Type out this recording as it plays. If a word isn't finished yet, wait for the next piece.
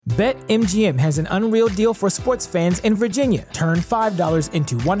BetMGM has an unreal deal for sports fans in Virginia. Turn $5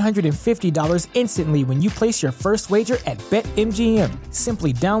 into $150 instantly when you place your first wager at BetMGM.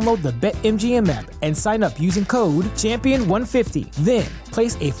 Simply download the BetMGM app and sign up using code Champion150. Then,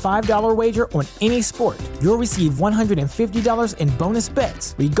 place a $5 wager on any sport. You'll receive $150 in bonus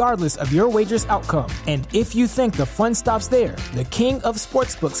bets, regardless of your wager's outcome. And if you think the fun stops there, the King of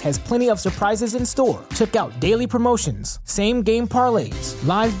Sportsbooks has plenty of surprises in store. Check out daily promotions, same-game parlays,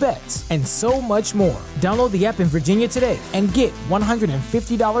 live bets, and so much more. Download the app in Virginia today and get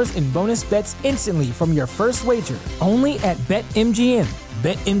 $150 in bonus bets instantly from your first wager. Only at BetMGM.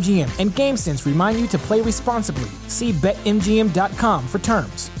 BetMGM and GameSense remind you to play responsibly. See BetMGM.com for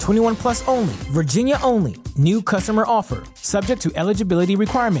terms. 21 plus only. Virginia only. New customer offer. Subject to eligibility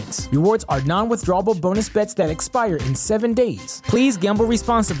requirements. Rewards are non-withdrawable bonus bets that expire in 7 days. Please gamble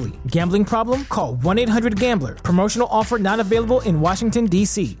responsibly. Gambling problem? Call 1-800-GAMBLER. Promotional offer not available in Washington,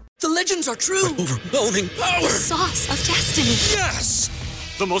 D.C. The legends are true. Overwhelming power! The sauce of destiny. Yes!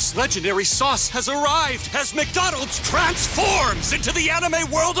 The most legendary sauce has arrived as McDonald's transforms into the anime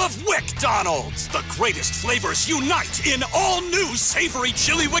world of WickDonald's. The greatest flavors unite in all new savory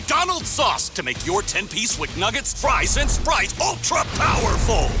chili McDonald's sauce to make your 10-piece Wick Nuggets, fries, and Sprite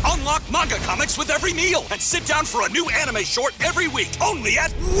ultra-powerful. Unlock manga comics with every meal and sit down for a new anime short every week only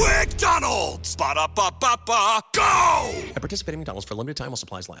at WickDonald's. Ba-da-ba-ba-ba, go! At participating McDonald's for a limited time while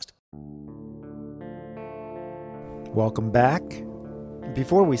supplies last. Welcome back.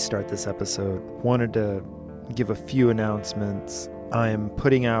 Before we start this episode, wanted to give a few announcements. I am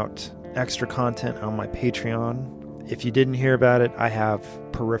putting out extra content on my Patreon. If you didn't hear about it, I have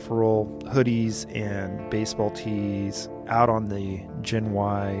peripheral hoodies and baseball tees out on the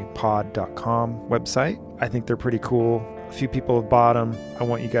genypod.com website. I think they're pretty cool. A few people have bought them. I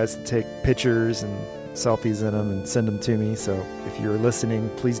want you guys to take pictures and selfies in them and send them to me. So if you're listening,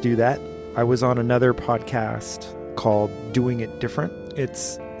 please do that. I was on another podcast called Doing It Different.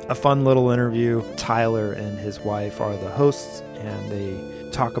 It's a fun little interview. Tyler and his wife are the hosts, and they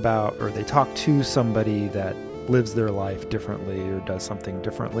talk to somebody that lives their life differently or does something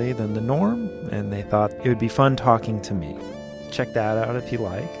differently than the norm, and they thought it would be fun talking to me. Check that out if you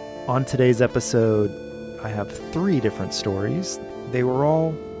like. On today's episode, I have 3 different stories. They were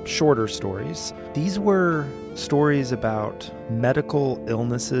all shorter stories. These were stories about medical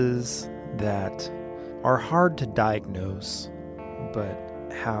illnesses that are hard to diagnose, but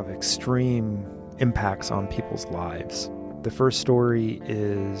have extreme impacts on people's lives. The first story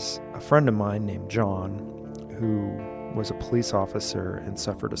is a friend of mine named John, who was a police officer and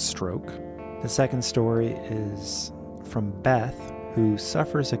suffered a stroke. The second story is from Beth, who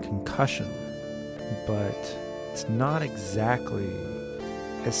suffers a concussion, but it's not exactly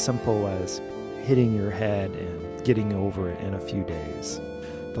as simple as hitting your head and getting over it in a few days.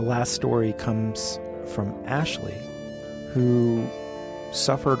 The last story comes from Ashley, who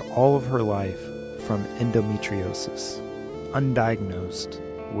suffered all of her life from endometriosis, undiagnosed,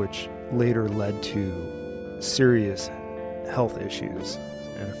 which later led to serious health issues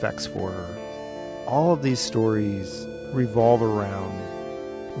and effects for her. All of these stories revolve around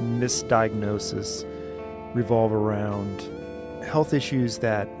misdiagnosis, revolve around health issues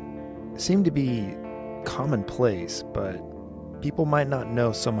that seem to be commonplace, but people might not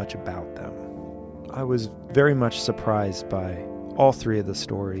know so much about them. I was very much surprised by all 3 of the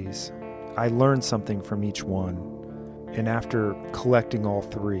stories. I learned something from each one, and after collecting all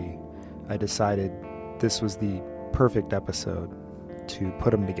 3, I decided this was the perfect episode to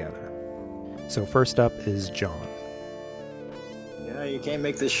put them together. So first up is John. Yeah, you can't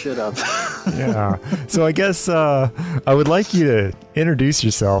make this shit up. Yeah. So I guess I would like you to introduce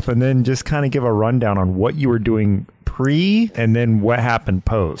yourself and then just kind of give a rundown on what you were doing pre and then what happened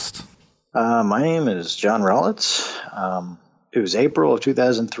post. My name is John Rollitz. It was April of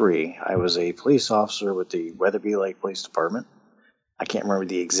 2003. I was a police officer with the Weatherby Lake Police Department. I can't remember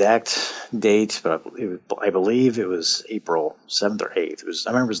the exact date, but I believe it was April 7th or 8th.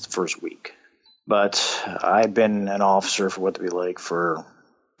 I remember it was the first week. But I'd been an officer for Weatherby Lake for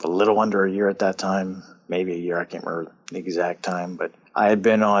a little under a year at that time, maybe a year. I can't remember the exact time, but I had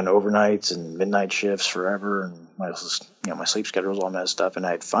been on overnights and midnight shifts forever, and my sleep schedule was all messed up, and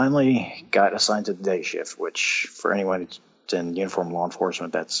I had finally got assigned to the day shift, which for anyone who's in uniform law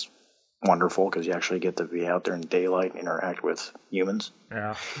enforcement, that's wonderful because you actually get to be out there in daylight and interact with humans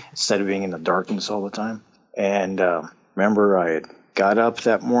instead of being in the darkness all the time. And remember, I had got up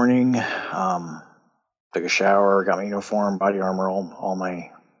that morning, took a shower, got my uniform, body armor, all my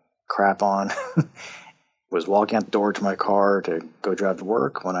crap on, was walking out the door to my car to go drive to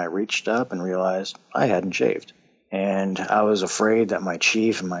work when I reached up and realized I hadn't shaved. And I was afraid that my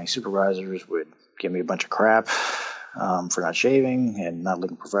chief and my supervisors would give me a bunch of crap for not shaving and not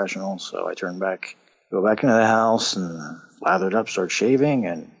looking professional. So I go back into the house and lathered up, started shaving.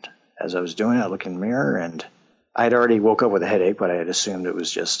 And as I was doing it, I looked in the mirror, and I had already woke up with a headache, but I had assumed it was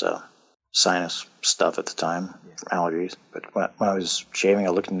just sinus stuff at the time from allergies. But when I was shaving, I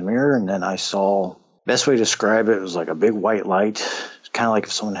looked in the mirror, and then I saw, best way to describe it was like a big white light, kind of like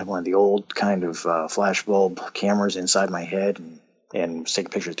if someone had one of the old kind of flash bulb cameras inside my head and was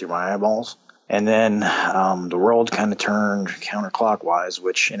taking pictures through my eyeballs. And then the world kind of turned counterclockwise,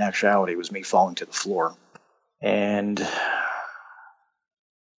 which in actuality was me falling to the floor. And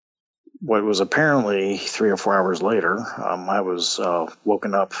what was apparently 3 or 4 hours later, I was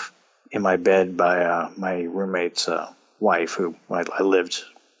woken up in my bed by my roommate's wife, who I lived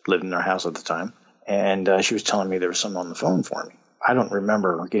in their house at the time. And she was telling me there was someone on the phone for me. I don't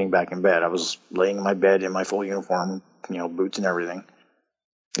remember getting back in bed. I was laying in my bed in my full uniform, boots and everything.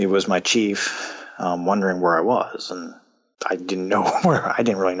 It was my chief wondering where I was, and I didn't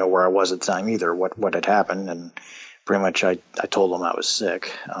really know where I was at the time either, what had happened, and pretty much I told him I was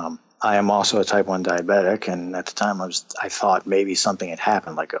sick. I am also a type 1 diabetic, and at the time I thought maybe something had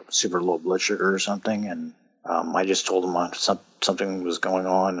happened, like a super low blood sugar or something, and I just told him something was going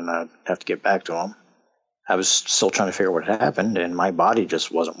on and I'd have to get back to him. I was still trying to figure out what had happened, and my body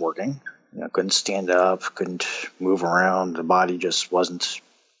just wasn't working. Couldn't stand up, couldn't move around. The body just wasn't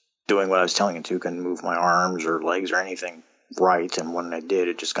doing what I was telling it to. Couldn't move my arms or legs or anything right, and when I did,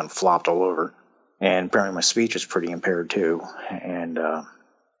 it just kind of flopped all over. And apparently my speech was pretty impaired too, and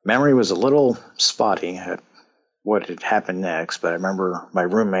memory was a little spotty at what had happened next, but I remember my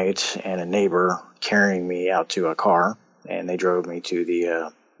roommate and a neighbor carrying me out to a car, and they drove me to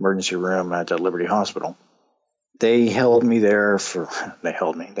the emergency room at the Liberty Hospital. They kept me there for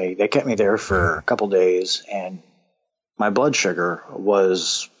a couple days, and my blood sugar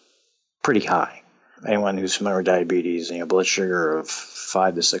was pretty high. Anyone who's familiar with diabetes, blood sugar of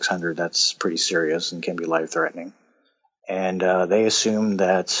 500 to 600, that's pretty serious and can be life-threatening. And they assumed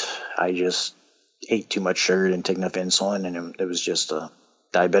that I just ate too much sugar, didn't take enough insulin, and it was just a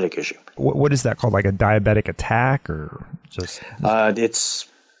diabetic issue. What is that called? Like a diabetic attack, or just? It's,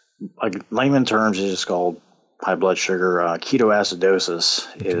 like, layman terms, it's just called high blood sugar.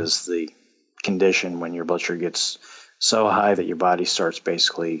 Ketoacidosis is the condition when your blood sugar gets so high that your body starts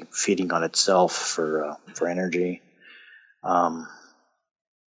basically feeding on itself for energy. I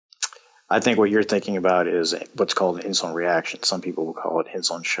think what you're thinking about is what's called an insulin reaction. Some people will call it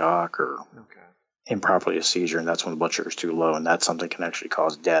insulin shock or improperly a seizure, and that's when the blood sugar is too low, and that's something that can actually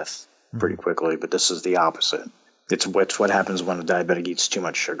cause death pretty quickly. But this is the opposite. It's what happens when a diabetic eats too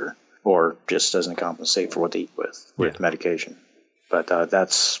much sugar or just doesn't compensate for what they eat with medication. But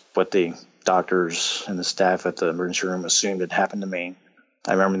that's what the doctors and the staff at the emergency room assumed had happened to me.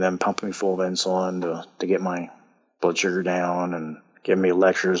 I remember them pumping me full of insulin to get my blood sugar down and giving me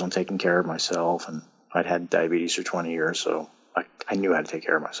lectures on taking care of myself. And I'd had diabetes for 20 years, so I knew how to take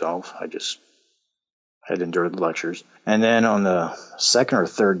care of myself. I just had endured the lectures. And then on the second or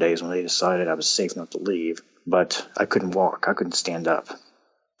third days when they decided I was safe enough to leave, but I couldn't walk, I couldn't stand up.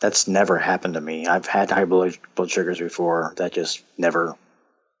 That's never happened to me. I've had high blood sugars before. That just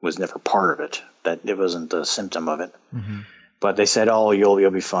was never part of it. That it wasn't a symptom of it. Mm-hmm. But they said, "Oh, you'll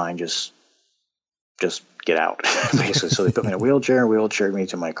be fine. Just get out." Basically, so they put me in a wheelchaired me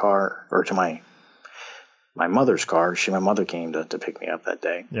to my car, or to my mother's car. My mother came to pick me up that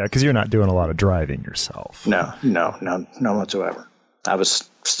day. Yeah, because you're not doing a lot of driving yourself. No, whatsoever. I was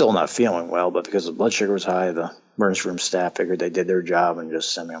still not feeling well, but because the blood sugar was high, the emergency room staff figured they did their job and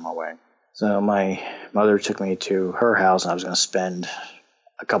just sent me on my way. So my mother took me to her house, and I was going to spend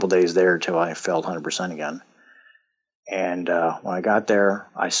a couple days there until I felt 100% again. And when I got there,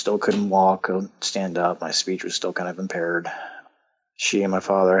 I still couldn't walk, couldn't stand up. My speech was still kind of impaired. She and my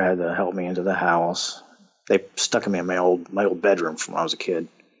father had to help me into the house. They stuck me in my old bedroom from when I was a kid.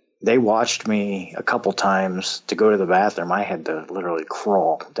 They watched me a couple times to go to the bathroom. I had to literally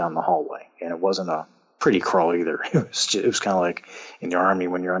crawl down the hallway, and it wasn't a pretty crawl either. It was kind of like in the Army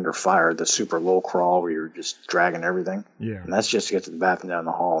when you're under fire, the super low crawl where you're just dragging everything. Yeah. And that's just to get to the bathroom down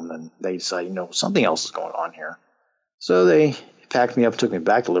the hall, and then they decided, something else is going on here. So they packed me up, took me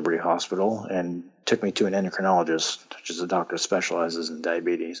back to Liberty Hospital, and took me to an endocrinologist, which is a doctor that specializes in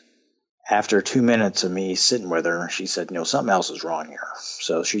diabetes. After 2 minutes of me sitting with her, she said, something else is wrong here.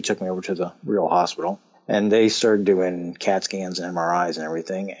 So she took me over to the real hospital, and they started doing CAT scans and MRIs and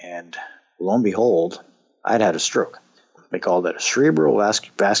everything, and lo and behold, I'd had a stroke. They called it a cerebral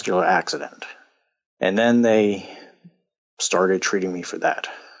vascular accident. And then they started treating me for that.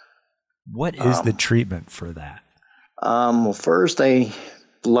 What is the treatment for that? Well, first, a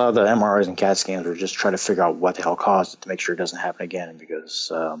lot of the MRIs and CAT scans were just try to figure out what the hell caused it to make sure it doesn't happen again.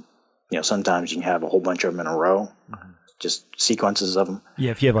 Because, sometimes you can have a whole bunch of them in a row, just sequences of them.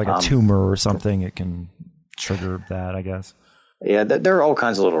 Yeah, if you have like a tumor or something, it can trigger that, I guess. Yeah, there are all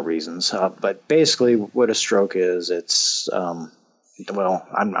kinds of little reasons. But basically, what a stroke is, it's, I'm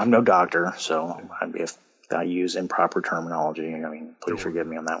no doctor, so if I use improper terminology, please forgive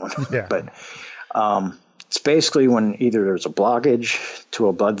me on that one. Yeah. But it's basically when either there's a blockage to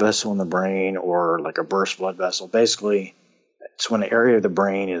a blood vessel in the brain or like a burst blood vessel. Basically, it's when an area of the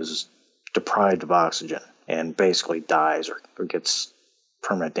brain is deprived of oxygen and basically dies or gets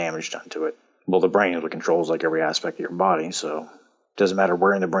permanent damage done to it. Well, the brain is what controls like every aspect of your body, so it doesn't matter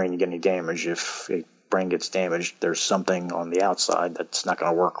where in the brain you get any damage. If a brain gets damaged, there's something on the outside that's not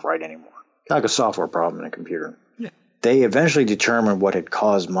going to work right anymore. Like a software problem in a computer. Yeah. They eventually determined what had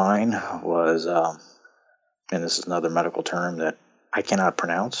caused mine was, and this is another medical term that I cannot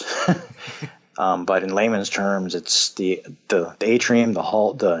pronounce, but in layman's terms, it's the atrium,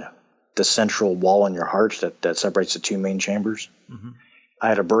 the central wall in your heart that separates the two main chambers. Mm-hmm. I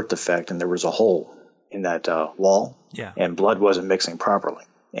had a birth defect, and there was a hole in that wall, and blood wasn't mixing properly.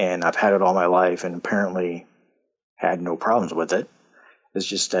 And I've had it all my life, and apparently had no problems with it. It's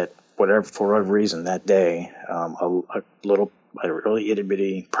just that for whatever reason, that day, a really itty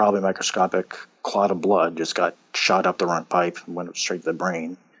bitty, probably microscopic clot of blood just got shot up the front pipe and went straight to the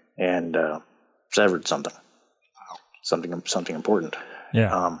brain and severed something important.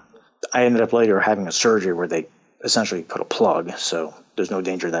 Yeah. I ended up later having a surgery where they essentially put a plug, so there's no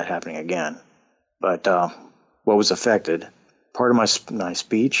danger of that happening again. But what was affected? Part of my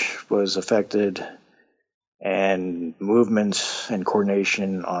speech was affected, and movement and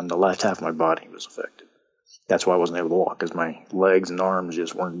coordination on the left half of my body was affected. That's why I wasn't able to walk, because my legs and arms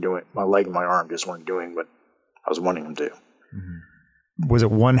just weren't doing. My leg and my arm just weren't doing what I was wanting them to. Mm-hmm. Was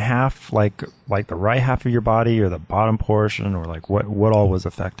it one half, like the right half of your body, or the bottom portion, or like what all was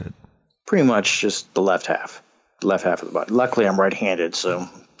affected? Pretty much just the left half of the body. Luckily, I'm right-handed, so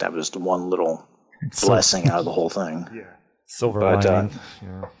that was the one little blessing out of the whole thing. Yeah, silver lining.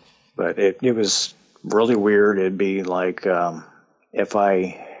 But it was really weird. It'd be like if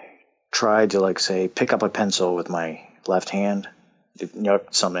I tried to, like, say, pick up a pencil with my left hand,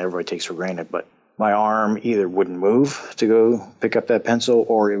 something everybody takes for granted, but my arm either wouldn't move to go pick up that pencil,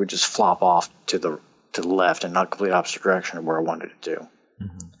 or it would just flop off to the left and not complete opposite direction of where I wanted it to.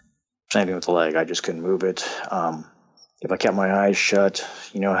 Mm-hmm. Same thing with the leg. I just couldn't move it. If I kept my eyes shut,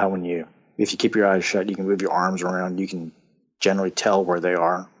 you know how if you keep your eyes shut, you can move your arms around. You can generally tell where they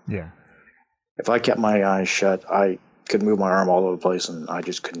are. Yeah. If I kept my eyes shut, I could move my arm all over the place, and I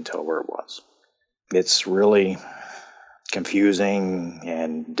just couldn't tell where it was. It's really confusing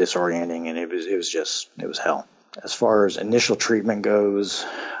and disorienting, and it was hell. As far as initial treatment goes,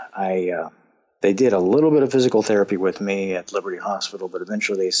 they did a little bit of physical therapy with me at Liberty Hospital, but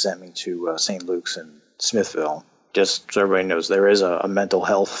eventually they sent me to St. Luke's in Smithville. Just so everybody knows, there is a mental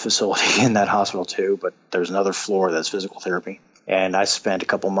health facility in that hospital too, but there's another floor that's physical therapy. And I spent a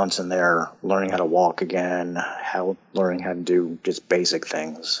couple months in there learning how to walk again, learning how to do just basic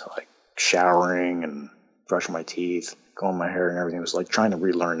things like showering and brushing my teeth, combing my hair and everything. It was like trying to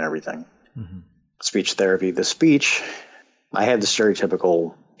relearn everything. Mm-hmm. Speech therapy. The speech, I had the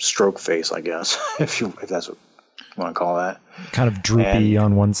stereotypical stroke face, I guess, if that's what you want to call that. Kind of droopy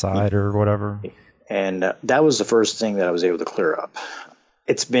on one side or whatever. And that was the first thing that I was able to clear up.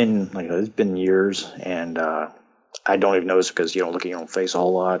 It's been years, and I don't even notice because you don't look at your own face a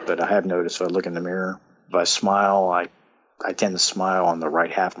whole lot, but I have noticed if I look in the mirror, if I smile, I tend to smile on the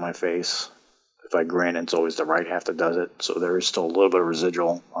right half of my face. If I grin, it's always the right half that does it. So there is still a little bit of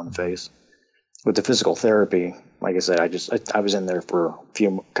residual on the face. With the physical therapy, like I said, I was in there for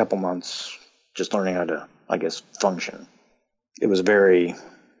a couple months just learning how to, I guess, function. It was very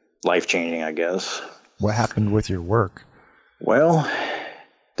life-changing, I guess. What happened with your work? Well,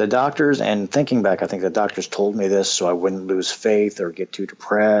 the doctors, and thinking back, I think the doctors told me this so I wouldn't lose faith or get too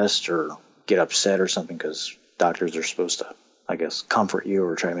depressed or get upset or something, because doctors are supposed to, I guess, comfort you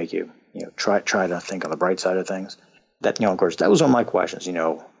or try to make you, try to think on the bright side of things. That, of course, that was one of my questions,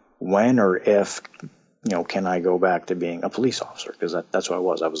 when or if, can I go back to being a police officer? Because that's what I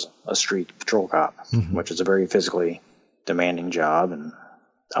was. I was a street patrol cop, mm-hmm. which is a very physically demanding job. And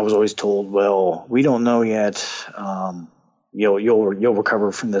I was always told, well, we don't know yet. You'll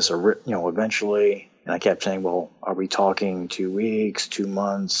recover from this, eventually. And I kept saying, well, are we talking 2 weeks, 2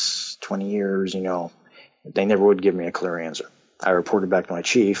 months, 20 years? They never would give me a clear answer. I reported back to my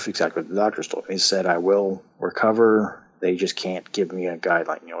chief exactly what the doctors told me. He said, I will recover. They just can't give me a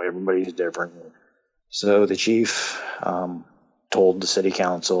guideline. Everybody's different. So the chief told the city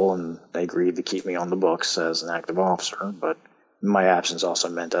council, and they agreed to keep me on the books as an active officer. But my absence also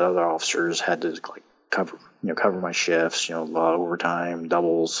meant that other officers had to cover my shifts. A lot of overtime,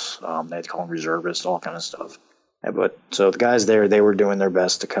 doubles. They had to call them reservists, all kind of stuff. But so the guys there, they were doing their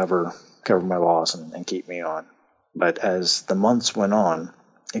best to cover my loss and keep me on. But as the months went on,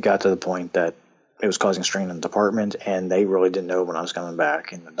 it got to the point that it was causing strain in the department, and they really didn't know when I was coming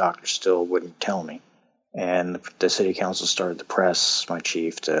back, and the doctor still wouldn't tell me. And the city council started to press my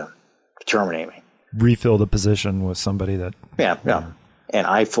chief to terminate me. Refill the position with somebody that... Yeah. And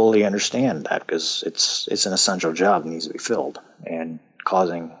I fully understand that, because it's an essential job that needs to be filled, and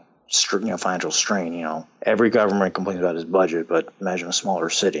causing financial strain. Every government complains about its budget, but imagine a smaller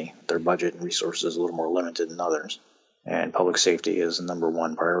city. Their budget and resources are a little more limited than others, and public safety is the number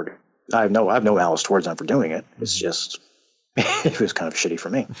one priority. I have no malice towards them for doing it. It's just it was kind of shitty for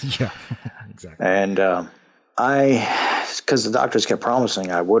me. Yeah, exactly. And because the doctors kept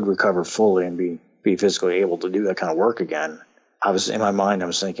promising I would recover fully and be physically able to do that kind of work again, I was in my mind, I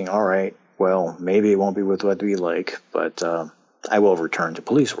was thinking, all right, well, maybe it won't be with Weatherby Lake, but I will return to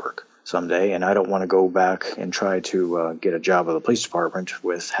police work someday, and I don't want to go back and try to get a job with the police department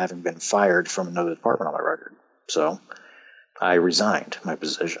with having been fired from another department on my record. So I resigned my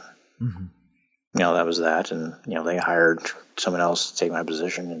position. Mm-hmm. That was that, and they hired someone else to take my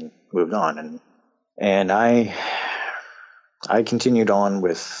position and moved on, and I continued on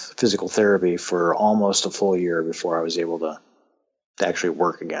with physical therapy for almost a full year before I was able to actually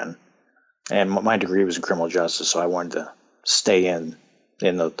work again. And my degree was in criminal justice, so I wanted to stay in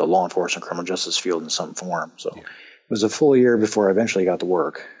the law enforcement criminal justice field in some form. So It was a full year before I eventually got to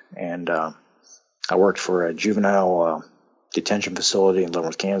work, and I worked for a juvenile detention facility in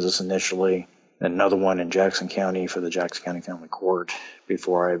Leavenworth, Kansas initially, another one in Jackson County for the Jackson County Family Court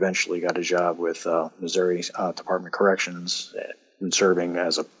before I eventually got a job with Missouri Department of Corrections and serving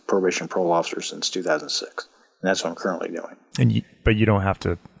as a probation parole officer since 2006. And that's what I'm currently doing. But you don't have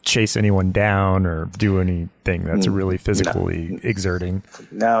to chase anyone down or do anything that's really physically exerting.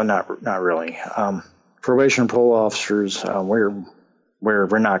 No, not really. Probation parole officers,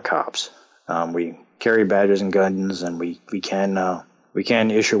 we're not cops. We carry badges and guns, and we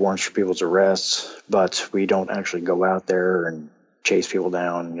can issue warrants for people's arrests, but we don't actually go out there and chase people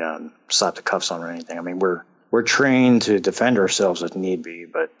down, and slap the cuffs on or anything. I mean, we're trained to defend ourselves if need be,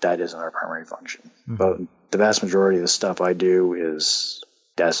 but that isn't our primary function. Mm-hmm. But the vast majority of the stuff I do is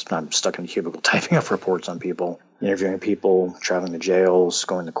I'm stuck in a cubicle typing up reports on people, interviewing people, traveling to jails,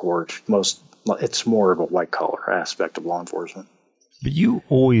 going to court. It's more of a white-collar aspect of law enforcement. But you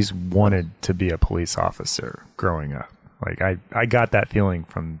always wanted to be a police officer growing up. Like, I got that feeling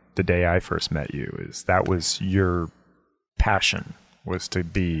from the day I first met you, is that was your passion, was to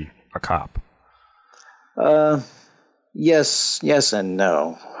be a cop. Yes and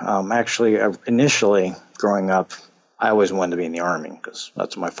no. Actually, initially, growing up, I always wanted to be in the Army, because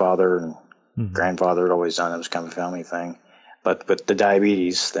that's what my father and grandfather had always done. It was kind of a family thing. But with the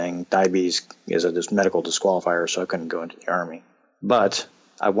diabetes is a medical disqualifier, so I couldn't go into the Army. But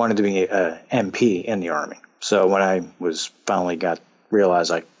I wanted to be an MP in the Army. So when I was finally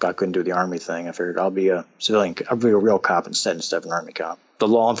realized I couldn't do the Army thing, I figured I'll be a civilian. I'll be a real cop instead of an Army cop. The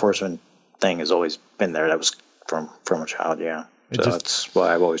law enforcement thing has always been there. That was from a child, yeah. So that's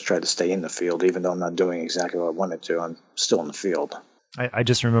why I've always tried to stay in the field, even though I'm not doing exactly what I wanted to. I'm still in the field. I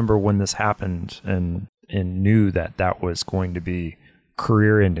just remember when this happened and knew that was going to be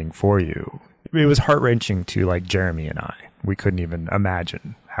career ending for you. It was heart-wrenching to like Jeremy and I. We couldn't even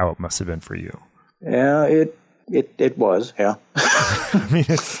imagine how it must have been for you. Yeah, it was, yeah. I mean,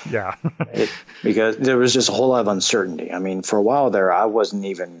 yeah. Because there was just a whole lot of uncertainty. I mean, for a while there, I wasn't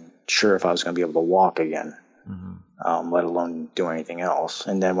even sure if I was going to be able to walk again, let alone do anything else.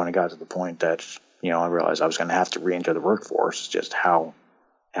 And then when it got to the point that, I realized I was going to have to re-enter the workforce, just how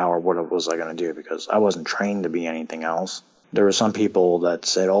or what was I going to do? Because I wasn't trained to be anything else. There were some people that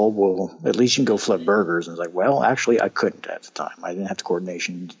said, oh, well, at least you can go flip burgers. And I was like, well, actually, I couldn't at the time. I didn't have the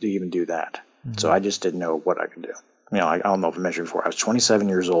coordination to even do that. Mm-hmm. So I just didn't know what I could do. I don't know if I mentioned before. I was 27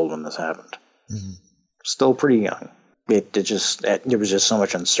 years old when this happened. Mm-hmm. Still pretty young. It was just so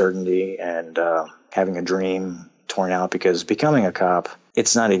much uncertainty and having a dream torn out, because becoming a cop,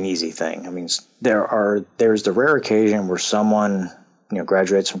 it's not an easy thing. I mean, there's the rare occasion where someone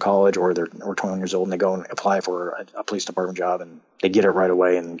graduates from college, or they're 21 years old and they go and apply for a police department job and they get it right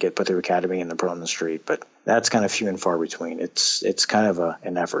away and get put through academy and they're put on the street. But that's kind of few and far between. It's kind of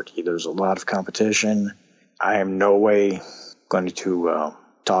an effort. There's a lot of competition. I am no way going to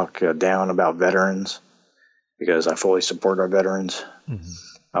talk down about veterans, because I fully support our veterans.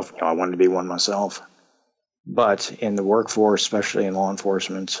 Mm-hmm. I wanted to be one myself. But in the workforce, especially in law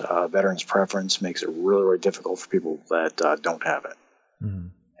enforcement, veterans preference makes it really, really difficult for people that don't have it. Mm-hmm.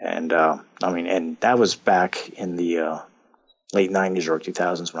 And and that was back in the late 90s or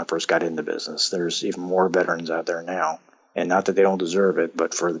 2000s when I first got into business. There's even more veterans out there now. And not that they don't deserve it,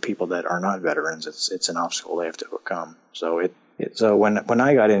 but for the people that are not veterans, it's an obstacle they have to overcome. So so when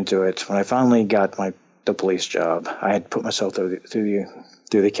I got into it, when I finally got the police job, I had put myself through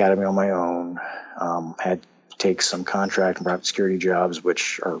the academy on my own. Had to take some contract and private security jobs,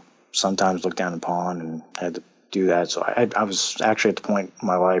 which are sometimes looked down upon, and had to do that. So I was actually at the point in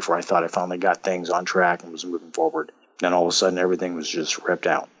my life where I thought I finally got things on track and was moving forward. Then all of a sudden, everything was just ripped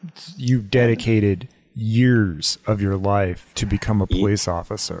out. You dedicated years of your life to become a police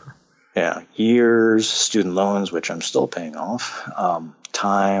officer. Yeah, years, student loans, which I'm still paying off,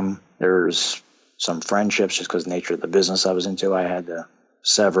 time. There's some friendships just because of the nature of the business I was into. I had to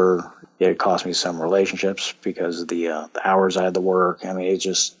sever. It cost me some relationships because of the hours I had to work. I mean,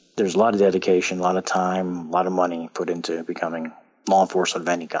 there's a lot of dedication, a lot of time, a lot of money put into becoming law enforcement of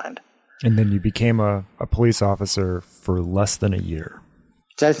any kind. And then you became a police officer for less than a year.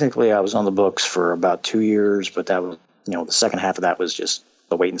 Technically, I was on the books for about 2 years, but that was, the second half of that was just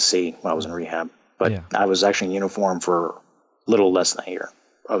the wait and see when I was in rehab. But yeah. I was actually in uniform for a little less than a year.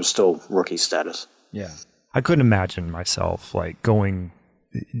 I was still rookie status. Yeah. I couldn't imagine myself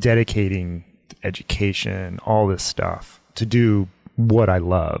dedicating education, all this stuff to do what I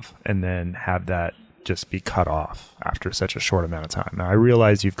love and then have that just be cut off after such a short amount of time. Now, I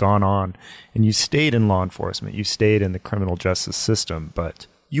realize you've gone on and you stayed in law enforcement, you stayed in the criminal justice system, but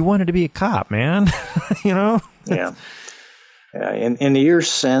you wanted to be a cop, man. Yeah. In the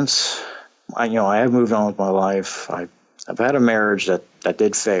years since, I have moved on with my life. I've had a marriage that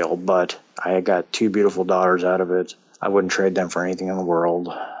did fail, but I got 2 beautiful daughters out of it. I wouldn't trade them for anything in the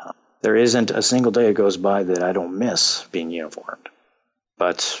world. There isn't a single day that goes by that I don't miss being uniformed.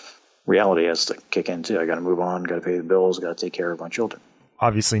 But reality has to kick in too. I got to move on, got to pay the bills, got to take care of my children.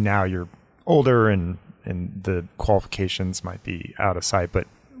 Obviously now you're older and the qualifications might be out of sight, but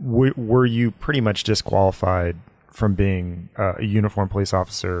were you pretty much disqualified from being a uniformed police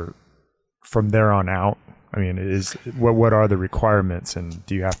officer from there on out? I mean, what are the requirements, and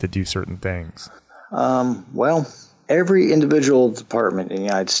do you have to do certain things? Well, every individual department in the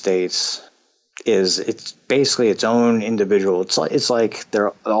United States it's basically its own individual. It's like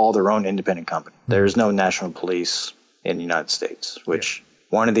they're all their own independent company. There's no national police in the United States, which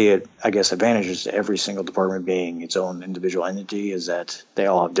one of the, I guess, advantages to every single department being its own individual entity is that they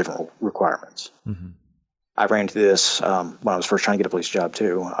all have different requirements. Mm-hmm. I ran into this when I was first trying to get a police job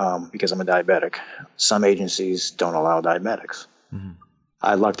too, because I'm a diabetic. Some agencies don't allow diabetics. Mm-hmm.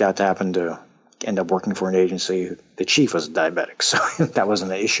 I lucked out to happen to end up working for an agency. The chief was a diabetic, so that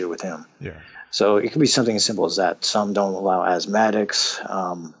wasn't an issue with him. Yeah. So it could be something as simple as that. Some don't allow asthmatics.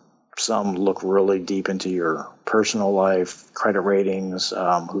 Some look really deep into your personal life, credit ratings,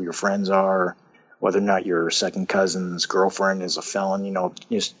 who your friends are, whether or not your second cousin's girlfriend is a felon.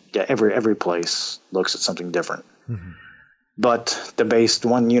 Every place looks at something different. Mm-hmm. But the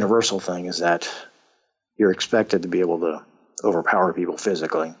one universal thing is that you're expected to be able to overpower people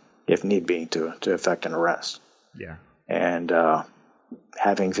physically, if need be, to effect an arrest. Yeah. And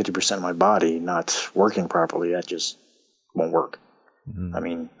having 50% of my body not working properly, that just won't work. Mm-hmm. I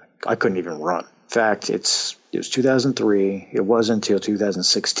mean, I couldn't even run. In fact, it was 2003. It wasn't until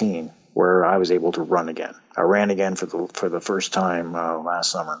 2016 where I was able to run again. I ran again for the first time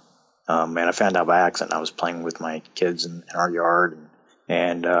last summer. And I found out by accident. I was playing with my kids in our yard,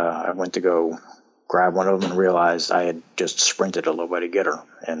 and I went to go grab one of them and realized I had just sprinted a little way to get her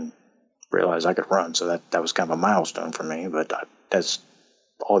and realized I could run. So that was kind of a milestone for me, but that's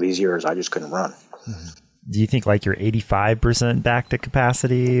all these years I just couldn't run. Mm-hmm. Do you think you're 85% back to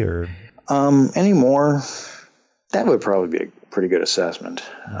capacity or? Anymore, that would probably be a pretty good assessment.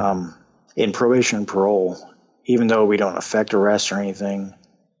 Mm-hmm. In probation and parole, even though we don't affect arrests or anything,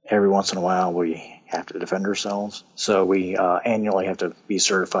 every once in a while we have to defend ourselves. So we annually have to be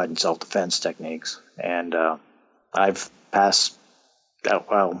certified in self-defense techniques. And I've passed,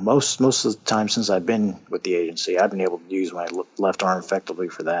 most of the time since I've been with the agency, I've been able to use my left arm effectively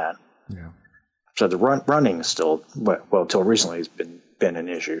for that. Yeah. So the running is still, until recently, has been an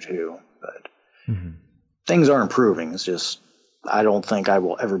issue too. But mm-hmm. Things are improving. It's just, I don't think I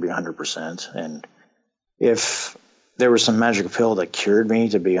will ever be 100%. And if there was some magic pill that cured me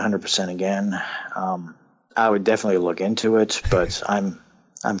to be 100% again, I would definitely look into it. But I'm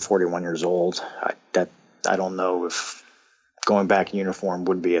 41 years old. I don't know if going back in uniform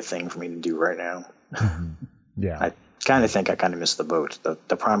would be a thing for me to do right now. Mm-hmm. Yeah. I kind of think I missed the boat.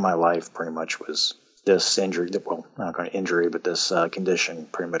 The prime of my life pretty much was this injury, well, not going to injury, but this condition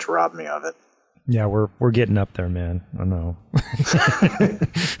pretty much robbed me of it. Yeah, we're getting up there, man. I know.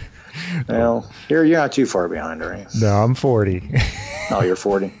 Well, you're not too far behind, are you? No, I'm 40. Oh, you're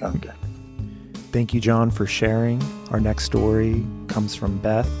 40? Okay. Thank you, John, for sharing. Our next story comes from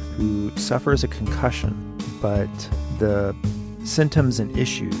Beth, who suffers a concussion, but the symptoms and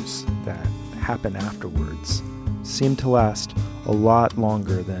issues that happen afterwards seem to last a lot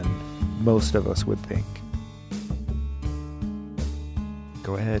longer than most of us would think.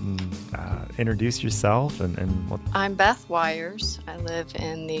 Go ahead and introduce yourself and what. I'm Beth Wires. I live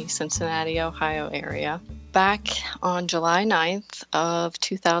in the Cincinnati, Ohio area. Back on July 9th of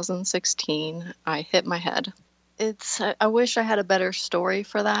 2016, I hit my head. I wish I had a better story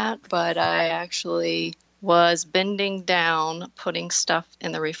for that, but I actually was bending down, putting stuff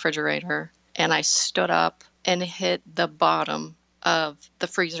in the refrigerator, and I stood up and hit the bottom of the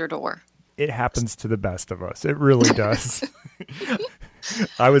freezer door. It happens to the best of us. It really does.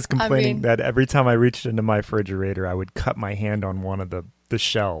 I was complaining that every time I reached into my refrigerator, I would cut my hand on one of the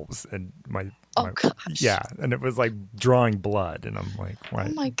shelves, and gosh. Yeah, and it was like drawing blood, and I'm like, why?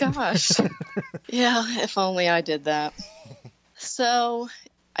 Oh my gosh. Yeah, if only I did that. So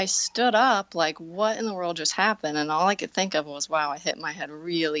I stood up like, what in the world just happened? And all I could think of was, wow, I hit my head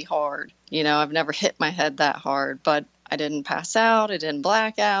really hard. I've never hit my head that hard, but I didn't pass out. I didn't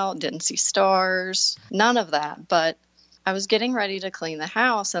black out, didn't see stars, none of that. But I was getting ready to clean the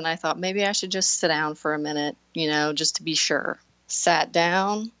house, and I thought maybe I should just sit down for a minute, just to be sure. Sat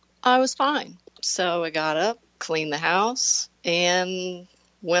down. I was fine. So I got up, cleaned the house, and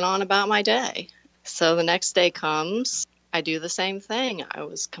went on about my day. So the next day comes. I do the same thing. I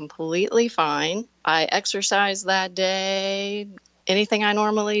was completely fine. I exercised that day, anything I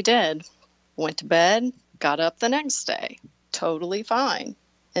normally did. Went to bed, got up the next day, totally fine,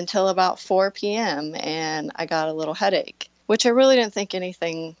 until about 4 p.m. and I got a little headache, which I really didn't think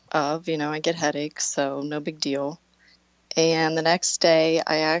anything of. I get headaches, so no big deal. And the next day,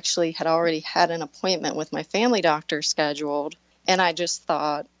 I actually had already had an appointment with my family doctor scheduled. And I just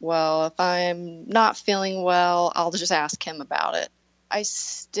thought, well, if I'm not feeling well, I'll just ask him about it. I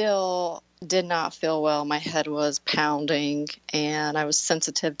still did not feel well. My head was pounding and I was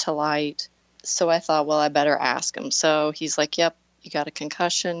sensitive to light. So I thought, well, I better ask him. So he's like, yep, you got a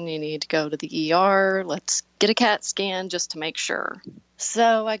concussion. You need to go to the ER. Let's get a CAT scan just to make sure.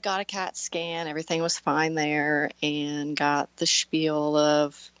 So I got a CAT scan. Everything was fine there, and got the spiel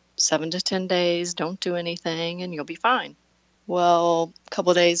of 7 to 10 days, don't do anything, and you'll be fine. Well, a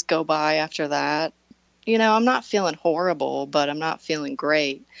couple of days go by after that. I'm not feeling horrible, but I'm not feeling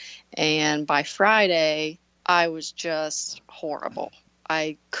great. And by Friday, I was just horrible.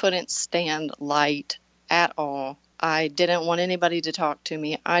 I couldn't stand light at all. I didn't want anybody to talk to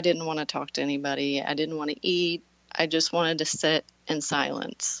me. I didn't want to talk to anybody. I didn't want to eat. I just wanted to sit in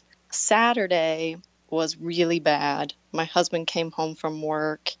silence. Saturday was really bad. My husband came home from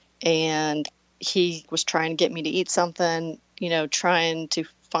work and he was trying to get me to eat something, trying to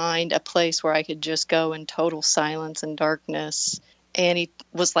find a place where I could just go in total silence and darkness. And he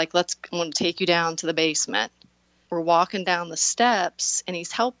was like, I'm going to take you down to the basement. We're walking down the steps and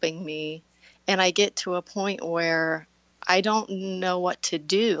he's helping me. And I get to a point where I don't know what to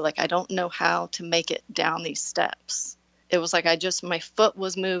do. Like, I don't know how to make it down these steps. It was like my foot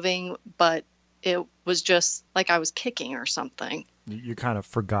was moving, but it was just like I was kicking or something. You kind of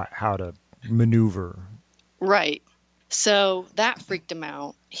forgot how to maneuver. Right. So that freaked him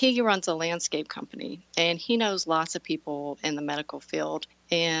out. He runs a landscape company, and he knows lots of people in the medical field.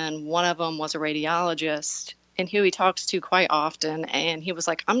 And one of them was a radiologist, and who he talks to quite often. And he was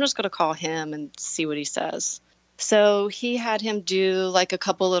like, I'm just going to call him and see what he says. So he had him do like a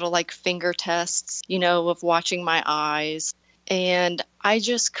couple little like finger tests, of watching my eyes. And I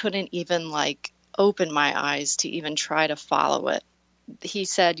just couldn't even like open my eyes to even try to follow it. He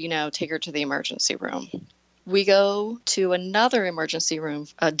said, take her to the emergency room. We go to another emergency room,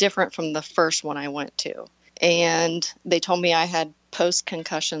 different from the first one I went to. And they told me I had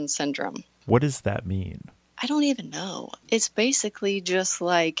post-concussion syndrome. What does that mean? I don't even know. It's basically just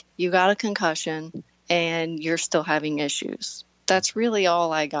like you got a concussion and you're still having issues. That's really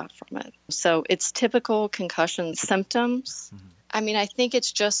all I got from it. So it's typical concussion symptoms. Mm-hmm. I think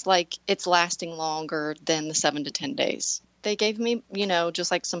it's just like it's lasting longer than the 7 to 10 days. They gave me, just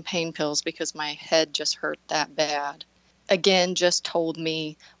like some pain pills because my head just hurt that bad. Again, just told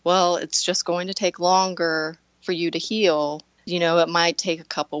me, well, it's just going to take longer for you to heal. It might take a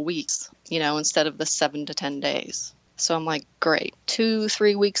couple weeks, instead of the 7 to 10 days. So I'm like, great.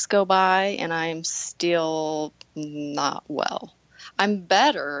 2-3 weeks go by and I'm still not well. I'm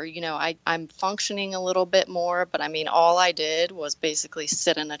better. I'm functioning a little bit more, but I mean, all I did was basically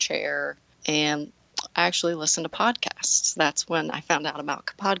sit in a chair and actually listen to podcasts. That's when I found out about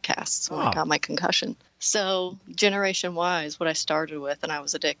podcasts when I got my concussion. So Generation Y is what I started with, and I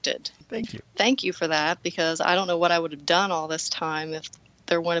was addicted. Thank you. Thank you for that, because I don't know what I would have done all this time if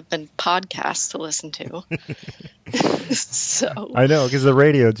there wouldn't have been podcasts to listen to. So I know, because the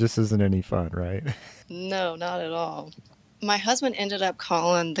radio just isn't any fun, right? No, not at all. My husband ended up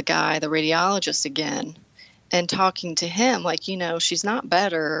calling the guy, the radiologist, again and talking to him like, she's not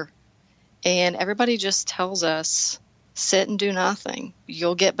better. And everybody just tells us, sit and do nothing.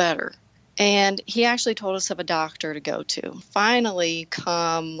 You'll get better. And he actually told us of a doctor to go to. Finally,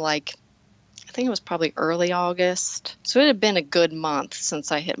 I think it was probably early August. So it had been a good month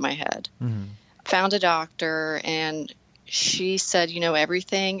since I hit my head. Mm-hmm. Found a doctor, and she said,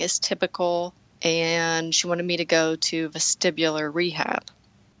 everything is typical. And she wanted me to go to vestibular rehab.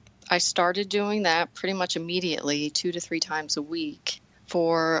 I started doing that pretty much immediately, 2 to 3 times a week,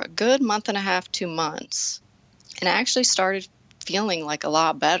 for a good month and a half, 2 months. And I actually started feeling like a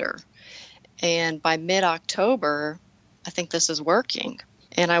lot better. And by mid-October, I think this is working.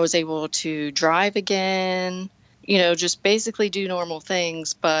 And I was able to drive again, just basically do normal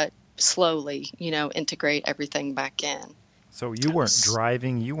things, but slowly, integrate everything back in. So you weren't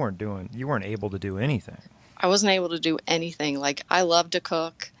driving, you weren't able to do anything. I wasn't able to do anything. Like, I love to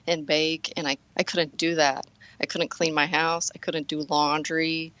cook and bake, and I couldn't do that. I couldn't clean my house. I couldn't do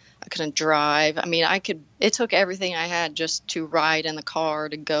laundry. I couldn't drive. I mean, it took everything I had just to ride in the car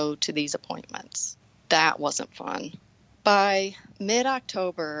to go to these appointments. That wasn't fun. By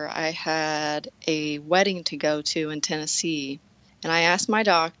mid-October, I had a wedding to go to in Tennessee, and I asked my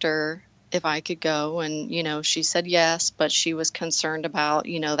doctor if I could go, and, she said yes, but she was concerned about,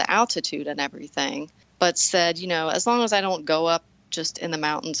 the altitude and everything, but said, as long as I don't go up just in the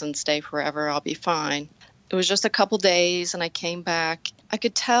mountains and stay forever, I'll be fine. It was just a couple days, and I came back. I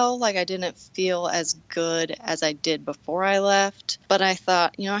could tell I didn't feel as good as I did before I left, but I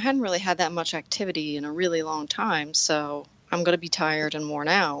thought, I hadn't really had that much activity in a really long time, so I'm going to be tired and worn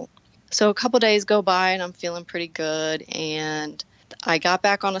out. So a couple days go by, and I'm feeling pretty good, and I got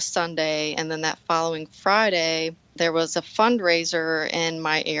back on a Sunday, and then that following Friday, there was a fundraiser in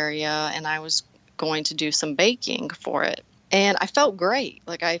my area, and I was going to do some baking for it. And I felt great.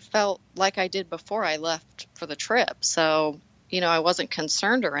 I felt like I did before I left for the trip. So, I wasn't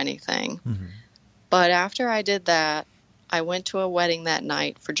concerned or anything. Mm-hmm. But after I did that, I went to a wedding that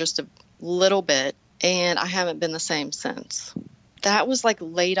night for just a little bit, and I haven't been the same since. That was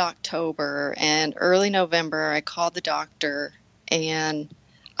late October, and early November, I called the doctor, and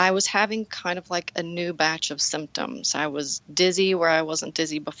I was having kind of a new batch of symptoms. I was dizzy where I wasn't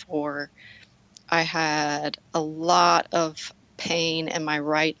dizzy before. I had a lot of pain in my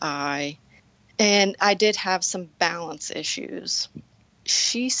right eye, and I did have some balance issues.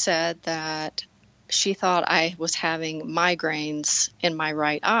 She said that she thought I was having migraines in my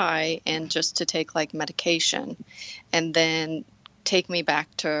right eye, and just to take medication and then take me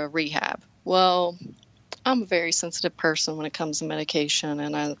back to rehab. Well, I'm a very sensitive person when it comes to medication,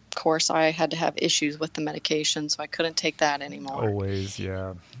 and of course I had to have issues with the medication, so I couldn't take that anymore. Always,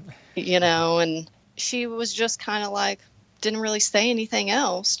 yeah. And she was just kind of didn't really say anything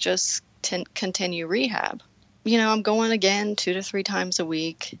else, just continue rehab. I'm going again 2 to 3 times a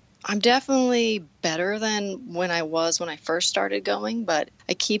week. I'm definitely better than when I was when I first started going, but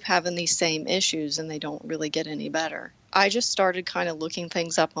I keep having these same issues, and they don't really get any better. I just started kind of looking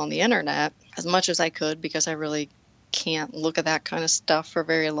things up on the internet as much as I could, because I really can't look at that kind of stuff for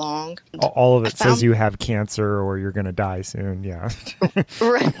very long. All of it says you have cancer or you're going to die soon. Yeah.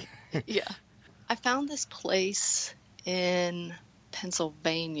 Right. Yeah. I found this place in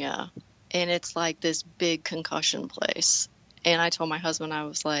Pennsylvania, and it's this big concussion place. And I told my husband, I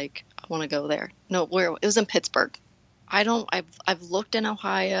was like, I want to go there. No, where? It was in Pittsburgh. I've looked in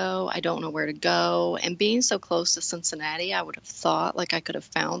Ohio. I don't know where to go. And being so close to Cincinnati, I would have thought I could have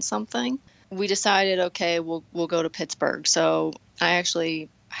found something. We decided, okay, we'll go to Pittsburgh. So I actually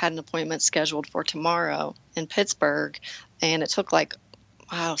had an appointment scheduled for tomorrow in Pittsburgh, and it took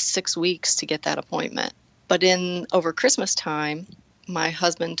 6 weeks to get that appointment. But over Christmas time, my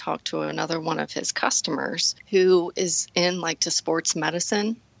husband talked to another one of his customers who is to sports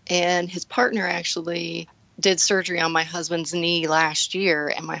medicine, and his partner actually did surgery on my husband's knee last year,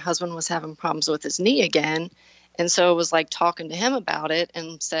 and my husband was having problems with his knee again. And so it was talking to him about it,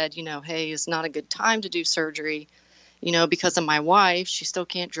 and said, hey, it's not a good time to do surgery, because of my wife. She still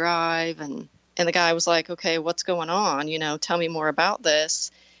can't drive. And the guy was like, okay, what's going on? Tell me more about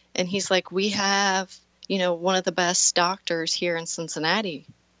this. And he's like, we have, one of the best doctors here in Cincinnati.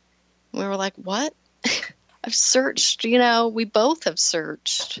 We were like, what? I've searched, we both have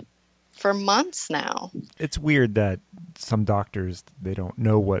searched for months now. It's weird that some doctors, they don't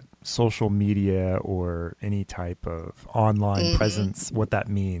know what social media or any type of online presence, what that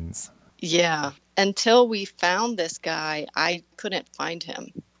means. Yeah. Until we found this guy, I couldn't find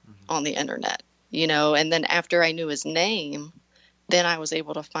him on the internet, and then after I knew his name, then I was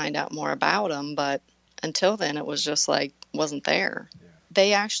able to find out more about him. But until then, it was just like, wasn't there. Yeah.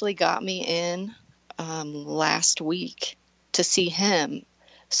 They actually got me in last week to see him.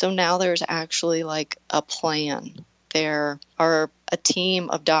 So now there's actually like a plan. There are a team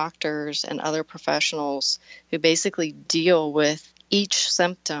of doctors and other professionals who basically deal with each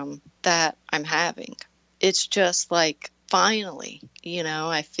symptom that I'm having. It's just like, finally,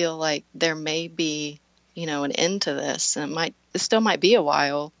 I feel like there may be, an end to this. And it still might be a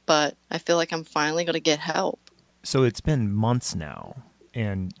while, but I feel like I'm finally going to get help. So it's been months now,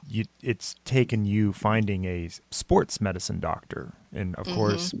 and it's taken you finding a sports medicine doctor. And of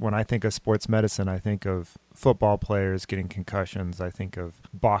course, when I think of sports medicine, I think of football players getting concussions. I think of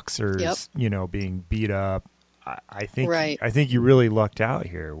boxers, being beat up. I think you really lucked out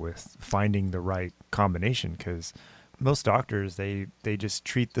here with finding the right combination, because most doctors, they just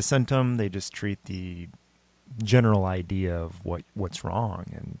treat the symptom, they just treat the general idea of what's wrong,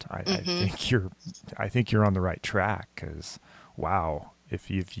 and I think you're on the right track, because wow, if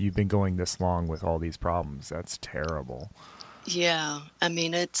you've been going this long with all these problems, that's terrible. Yeah, I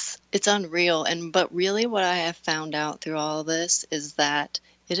mean, it's unreal. But really what I have found out through all of this is that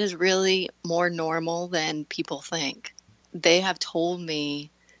it is really more normal than people think. They have told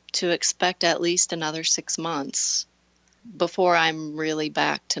me to expect at least another 6 months before I'm really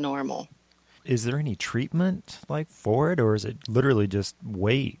back to normal. Is there any treatment for it, or is it literally just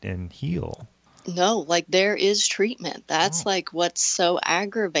wait and heal? No, there is treatment. That's what's so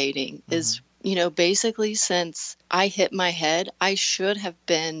aggravating is, basically since I hit my head, I should have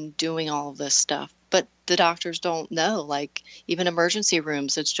been doing all of this stuff. But the doctors don't know. Even emergency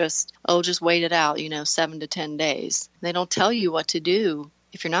rooms, it's just wait it out, 7 to 10 days. They don't tell you what to do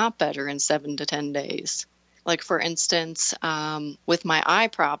if you're not better in 7 to 10 days. For instance, with my eye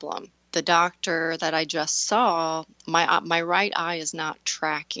problem, the doctor that I just saw, my right eye is not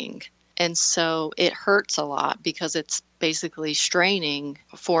tracking. And so it hurts a lot because it's basically straining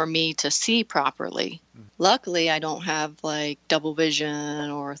for me to see properly. Luckily, I don't have double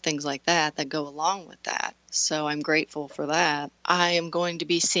vision or things like that go along with that. So I'm grateful for that. I am going to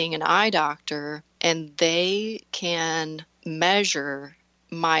be seeing an eye doctor, and they can measure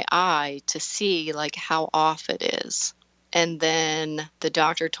my eye to see how off it is. And then the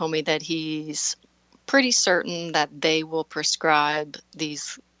doctor told me that he's pretty certain that they will prescribe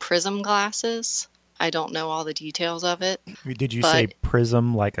these prism glasses. I don't know all the details of it. Did you say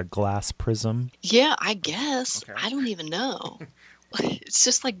prism, like a glass prism? Yeah, I guess. Okay. I don't even know. It's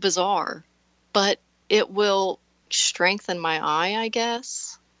just bizarre. But it will strengthen my eye, I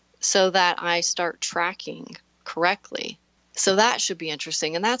guess, so that I start tracking correctly. So that should be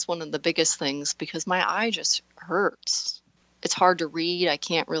interesting. And that's one of the biggest things, because my eye just hurts. It's hard to read. I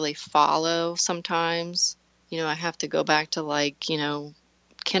can't really follow sometimes. I have to go back to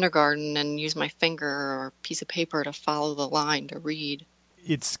kindergarten and use my finger or a piece of paper to follow the line to read.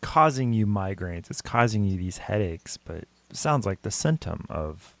 It's causing you migraines. It's causing you these headaches, but it sounds like the symptom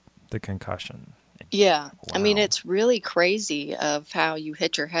of the concussion. Yeah. Wow. I mean, it's really crazy of how you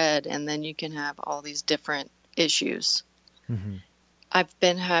hit your head and then you can have all these different issues. Mm-hmm. I've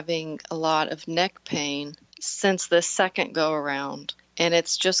been having a lot of neck pain since the second go around, and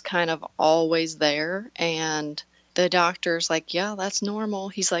it's just kind of always there. And the doctor's like, yeah, that's normal.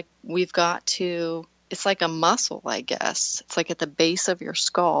 He's like, we've got to, it's like a muscle, I guess. It's at the base of your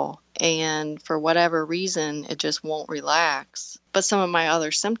skull. And for whatever reason, it just won't relax. But some of my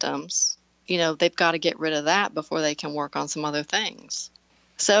other symptoms, they've got to get rid of that before they can work on some other things.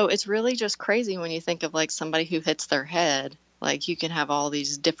 So it's really just crazy when you think of somebody who hits their head. You can have all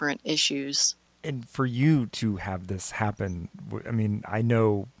these different issues. And for you to have this happen, I mean, I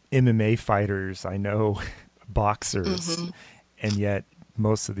know MMA fighters, I know boxers, and yet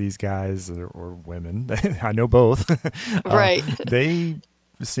most of these guys or women, I know both, right? They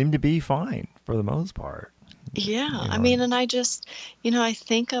seem to be fine for the most part. Yeah, I mean, and I just, I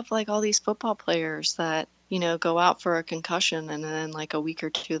think of all these football players that, go out for a concussion and then a week or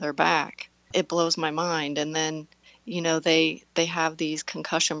two they're back. It blows my mind. And then, they have these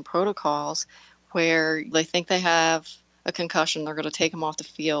concussion protocols where they think they have a concussion, they're going to take them off the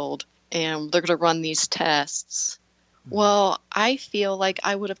field, and they're going to run these tests. Well, I feel like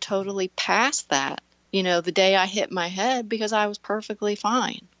I would have totally passed that the day I hit my head because I was perfectly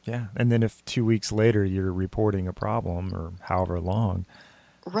fine. Yeah. And then if 2 weeks later you're reporting a problem or however long,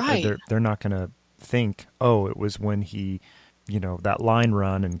 right, they're not going to think, oh, it was when he, that line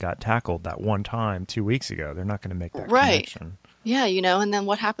run and got tackled that one time 2 weeks ago. They're not going to make that connection. Yeah, and then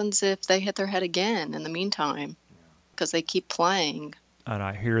what happens if they hit their head again in the meantime? Because they keep playing. And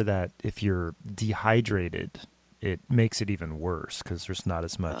I hear that if you're dehydrated, it makes it even worse because there's not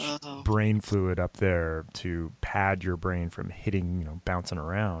as much brain fluid up there to pad your brain from hitting, bouncing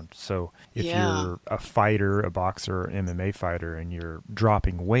around. So if you're a fighter, a boxer, MMA fighter, and you're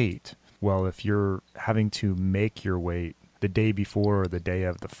dropping weight, well, if you're having to make your weight the day before or the day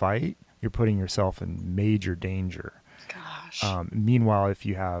of the fight, you're putting yourself in major danger. Gosh. Meanwhile, if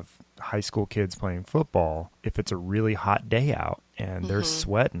you have high school kids playing football, if it's a really hot day out and they're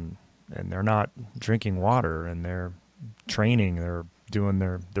sweating and they're not drinking water and they're training, they're doing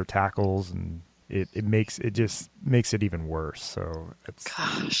their tackles, and it just makes it even worse. So it's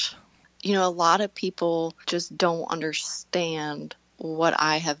gosh. A lot of people just don't understand what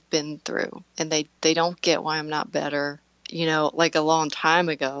I have been through, and they don't get why I'm not better. Like a long time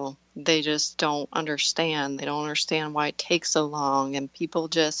ago, they just don't understand. They don't understand why it takes so long, and people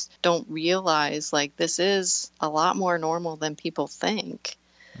just don't realize like this is a lot more normal than people think.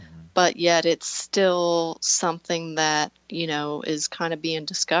 But yet it's still something that, is kind of being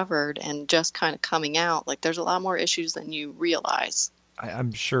discovered and just kind of coming out. Like there's a lot more issues than you realize.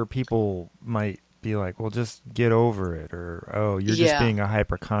 I'm sure people might be like, well, just get over it. Or, oh, you're just being a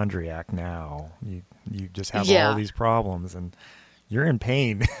hypochondriac now. You just have all these problems and you're in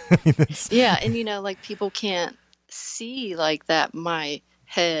pain. Yeah. And, like people can't see like that my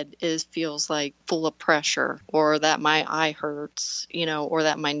head feels like full of pressure, or that my eye hurts, or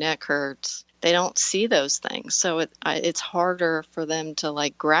that my neck hurts. They don't see those things. So it's harder for them to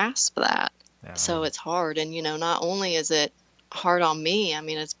like grasp that. Yeah. So it's hard. And, not only is it hard on me,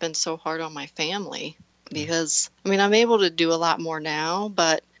 it's been so hard on my family because, I'm able to do a lot more now,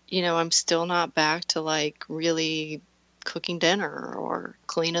 but, I'm still not back to like really cooking dinner or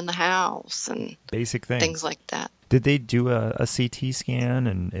cleaning the house and basic things like that. Did they do a CT scan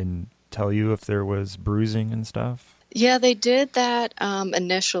and tell you if there was bruising and stuff? Yeah, they did that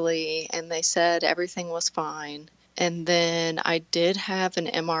initially, and they said everything was fine. And then I did have an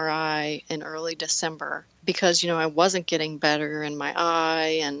MRI in early December because, I wasn't getting better in my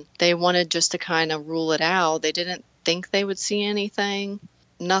eye, and they wanted just to kind of rule it out. They didn't think they would see anything.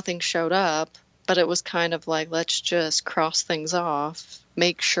 Nothing showed up, but it was kind of like, let's just cross things off,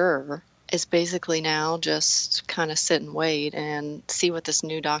 make sure. It's basically now just kind of sit and wait and see what this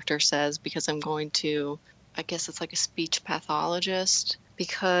new doctor says, because I'm going to, I guess it's like a speech pathologist,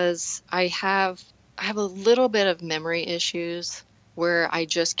 because I have a little bit of memory issues where I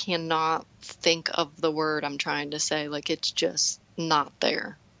just cannot think of the word I'm trying to say. Like it's just not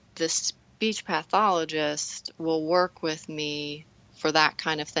there. This speech pathologist will work with me for that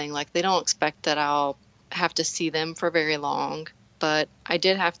kind of thing. Like they don't expect that I'll have to see them for very long. But I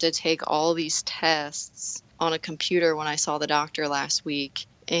did have to take all these tests on a computer when I saw the doctor last week.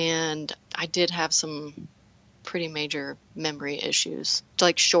 And I did have some pretty major memory issues,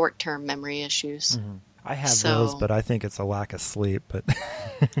 like short-term memory issues. Mm-hmm. I have those, but I think it's a lack of sleep. But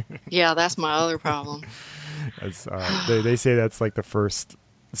yeah, that's my other problem. They say that's like the first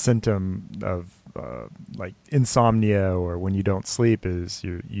symptom of like insomnia, or when you don't sleep, is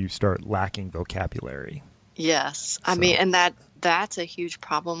you start lacking vocabulary. Yes. And that's a huge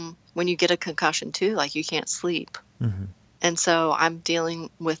problem when you get a concussion too. Like you can't sleep. Mm-hmm. And so I'm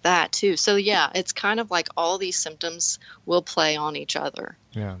dealing with that too. So yeah, it's kind of like all these symptoms will play on each other.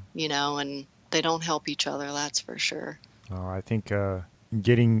 Yeah. And they don't help each other. That's for sure. I think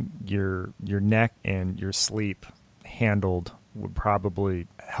getting your neck and your sleep handled would probably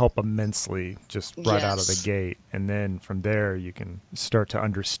help immensely just right out of the gate. And then from there you can start to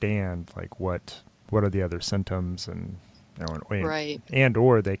understand like what are the other symptoms, and right. And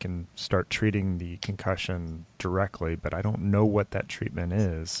or they can start treating the concussion directly, but I don't know what that treatment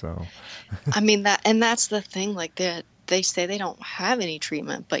is. So that's the thing, like they say they don't have any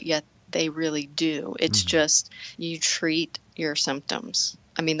treatment, but yet they really do. It's just you treat your symptoms.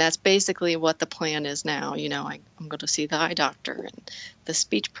 That's basically what the plan is now. I'm going to see the eye doctor and the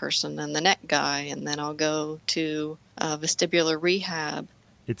speech person and the neck guy, and then I'll go to vestibular rehab.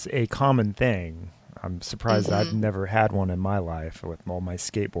 It's a common thing. I'm surprised I've never had one in my life with all my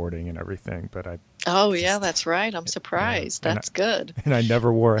skateboarding and everything, but yeah, that's right. I'm surprised. That's good. And I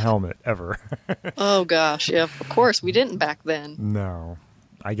never wore a helmet ever. Oh gosh. Yeah, of course we didn't back then. No.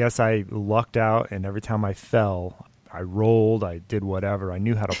 I guess I lucked out, and every time I fell, I rolled, I did whatever. I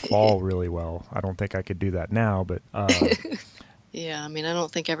knew how to fall really well. I don't think I could do that now, but Yeah, I mean, I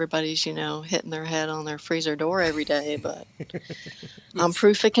don't think everybody's, hitting their head on their freezer door every day, but I'm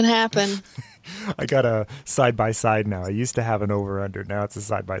proof it can happen. I got a side-by-side now. I used to have an over-under. Now it's a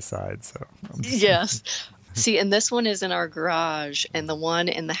side-by-side. So Yes. See, and this one is in our garage, and the one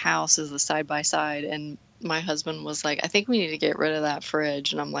in the house is the side-by-side. And my husband was like, I think we need to get rid of that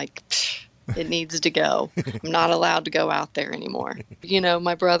fridge. And I'm like, it needs to go. I'm not allowed to go out there anymore.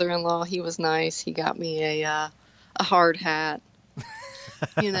 My brother-in-law, he was nice. He got me a hard hat.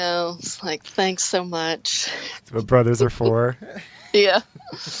 It's like, thanks so much. That's what brothers are for. Yeah.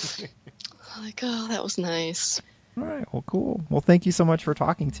 Like, oh, that was nice. All right. Well, cool. Well, thank you so much for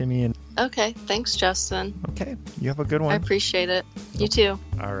talking to me. And Okay. Thanks, Justin. okay, you have a good one. I appreciate it. You too.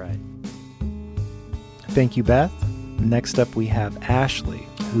 All right. Thank you, Beth. Next up, we have Ashley,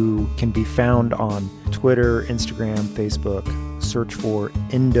 who can be found on Twitter, Instagram, Facebook. Search for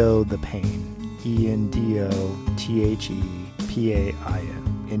Endo the Pain. ENDOTHEPAIN.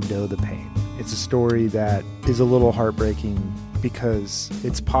 Endo the Pain. It's a story that is a little heartbreaking because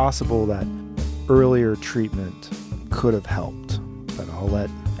it's possible that earlier treatment could have helped. But I'll let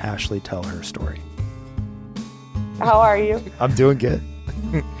Ashley tell her story. How are you? I'm doing good.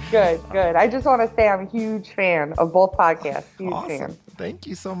 Good. I just want to say I'm a huge fan of both podcasts. Huge Awesome. fan. Thank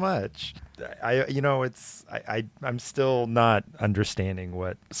you so much. I'm still not understanding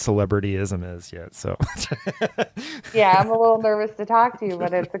what celebrityism is yet. So Yeah, I'm a little nervous to talk to you,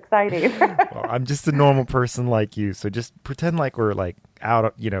 but it's exciting. well, I'm just a normal person like you. So just pretend like we're like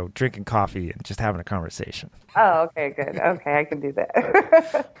out, drinking coffee and just having a conversation. Oh, okay, good. Okay, I can do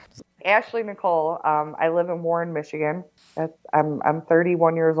that. Ashley Nicole. I live in Warren, Michigan. I'm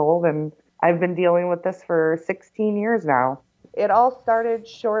 31 years old, and I've been dealing with this for 16 years now. It all started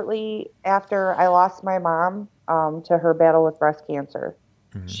shortly after I lost my mom to her battle with breast cancer.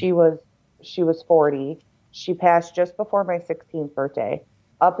 Mm-hmm. She was 40. She passed just before my 16th birthday.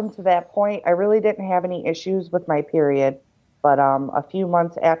 Up until that point, I really didn't have any issues with my period. But a few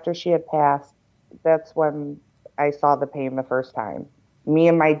months after she had passed, that's when I saw the pain the first time. Me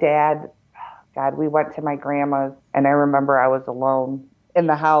and my dad, we went to my grandma's, and I remember I was alone in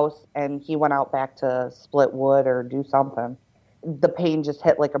the house, and he went out back to split wood or do something. The pain just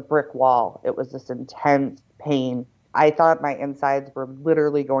hit like a brick wall. It was this intense pain. I thought my insides were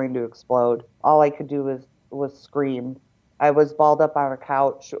literally going to explode. All I could do was scream. I was balled up on a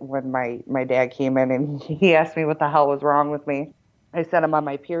couch when my dad came in, and he asked me what the hell was wrong with me. I said, I'm on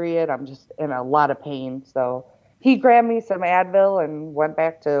my period. I'm just in a lot of pain. So he grabbed me some Advil and went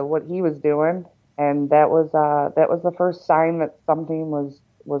back to what he was doing. And that was the first sign that something was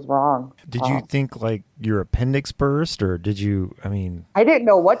wrong. Did you think like your appendix burst, or did you, I didn't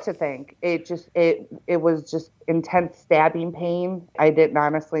know what to think. It was just intense stabbing pain. I didn't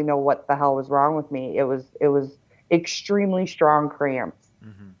honestly know what the hell was wrong with me. It was extremely strong cramps,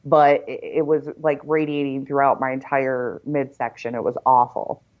 mm-hmm. but it was like radiating throughout my entire midsection. It was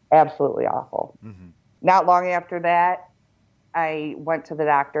awful. Absolutely awful. Mm-hmm. Not long after that, I went to the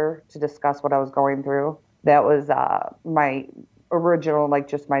doctor to discuss what I was going through. That was my original,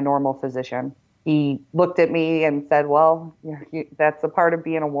 just my normal physician. He looked at me and said, well, that's a part of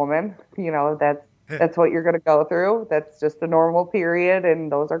being a woman. That's what you're going to go through. That's just a normal period,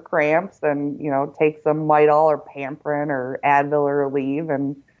 and those are cramps, and, take some Midol or Pamprin or Advil or Aleve,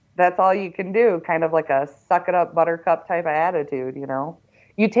 and that's all you can do, kind of like a suck it up buttercup type of attitude,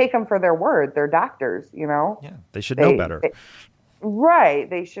 You take them for their word. They're doctors, Yeah, they should know better. Right.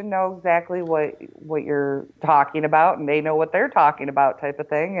 They should know exactly what you're talking about, and they know what they're talking about type of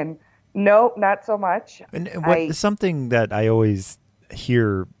thing. And no, not so much. And something that I always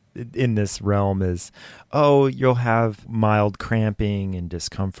hear in this realm is, you'll have mild cramping and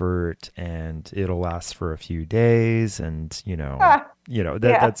discomfort, and it'll last for a few days. And,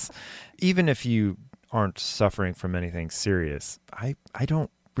 that's, even if you aren't suffering from anything serious, I don't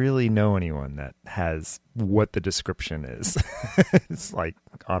really know anyone that has what the description is. It's like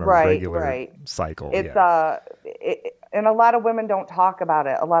on a regular cycle. It's and a lot of women don't talk about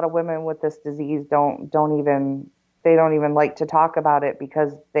it. A lot of women with this disease don't even like to talk about it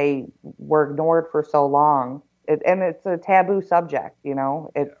because they were ignored for so long. And it's a taboo subject,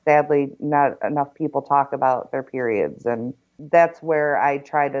 It's sadly not enough people talk about their periods, and that's where I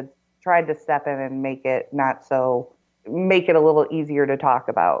tried to step in and make it a little easier to talk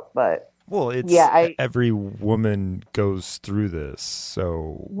about. But every woman goes through this,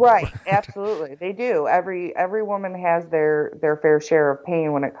 so right, absolutely, they do. Every woman has their fair share of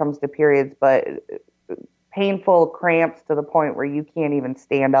pain when it comes to periods, but painful cramps to the point where you can't even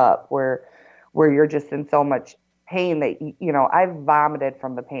stand up, where you're just in so much pain that, I've vomited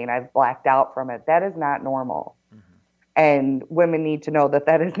from the pain. I've blacked out from it. That is not normal. And women need to know that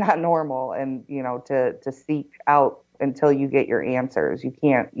that is not normal, and, to seek out until you get your answers. You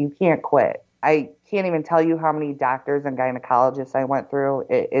can't quit. I can't even tell you how many doctors and gynecologists I went through.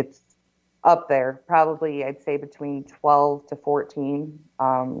 It's up there, probably I'd say between 12 to 14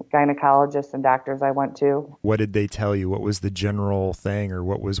 gynecologists and doctors I went to. What did they tell you? What was the general thing, or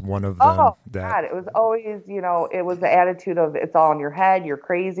what was one of them? Oh, God, it was always, it was the attitude of it's all in your head, you're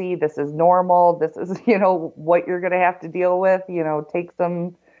crazy, this is normal, this is, what you're going to have to deal with, take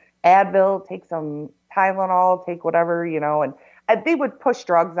some Advil, take some Tylenol, take whatever, and they would push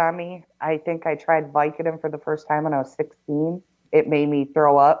drugs on me. I think I tried Vicodin for the first time when I was 16. It made me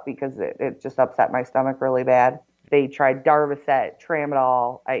throw up because it just upset my stomach really bad. They tried Darvocet,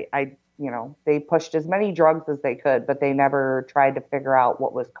 Tramadol. They pushed as many drugs as they could, but they never tried to figure out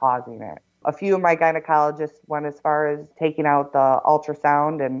what was causing it. A few of my gynecologists went as far as taking out the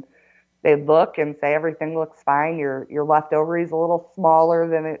ultrasound, and they'd look and say, everything looks fine. Your left ovary is a little smaller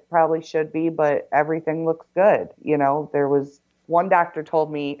than it probably should be, but everything looks good. There was one doctor told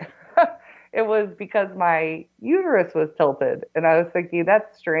me it was because my uterus was tilted. And I was thinking,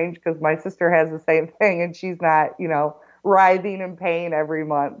 that's strange because my sister has the same thing and she's not, writhing in pain every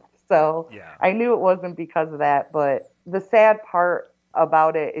month. So yeah. I knew it wasn't because of that. But the sad part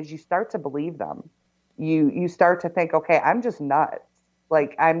about it is you start to believe them. You start to think, okay, I'm just nuts.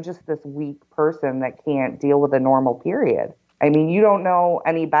 Like, I'm just this weak person that can't deal with a normal period. I mean, you don't know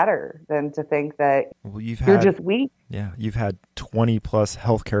any better than to think that you're just weak. Yeah, you've had 20 plus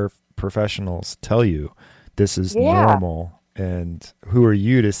healthcare professionals tell you this is normal, and who are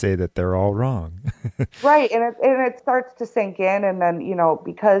you to say that they're all wrong? Right, and it starts to sink in, and then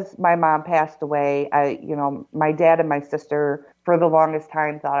because my mom passed away, my dad and my sister for the longest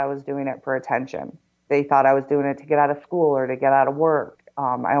time thought I was doing it for attention. They thought I was doing it to get out of school or to get out of work.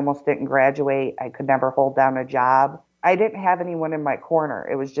 I almost didn't graduate. I could never hold down a job. I didn't have anyone in my corner.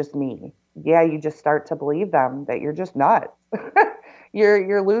 It was just me. Yeah, you just start to believe them that you're just nuts.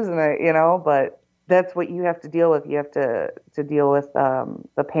 You're losing it, but that's what you have to deal with. You have to deal with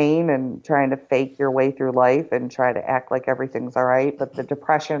the pain and trying to fake your way through life and try to act like everything's all right. But the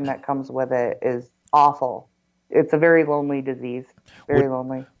depression that comes with it is awful. It's a very lonely disease, very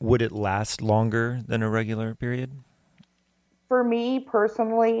lonely. Would it last longer than a regular period? For me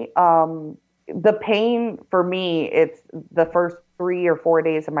personally, the pain for me, it's the first 3 or 4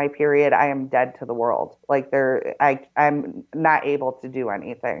 days of my period, I am dead to the world. Like I'm not able to do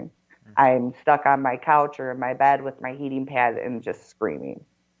anything. I'm stuck on my couch or in my bed with my heating pad and just screaming.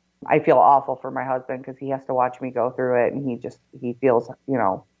 I feel awful for my husband because he has to watch me go through it, and he feels,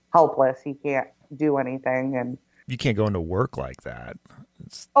 helpless. He can't do anything. And you can't go into work like that.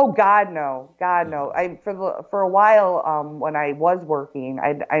 Oh God, no. God, no. For a while, when I was working,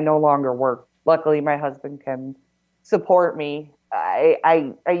 I no longer work. Luckily, my husband can support me.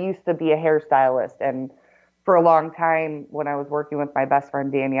 I used to be a hairstylist, and for a long time, when I was working with my best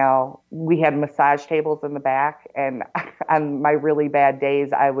friend Danielle, we had massage tables in the back, and on my really bad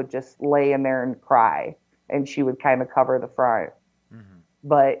days, I would just lay in there and cry, and she would kind of cover the front.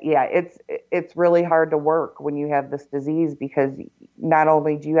 But yeah, it's really hard to work when you have this disease, because not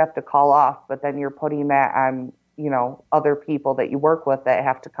only do you have to call off, but then you're putting that on, other people that you work with that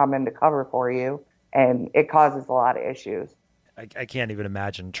have to come in to cover for you. And it causes a lot of issues. I can't even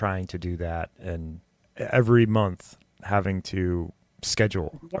imagine trying to do that, and every month having to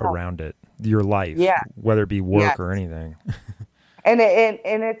schedule around it, your life, whether it be work or anything. and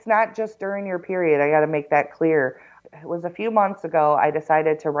it's not just during your period. I got to make that clear. It was a few months ago, I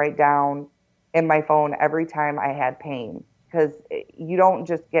decided to write down in my phone every time I had pain, because you don't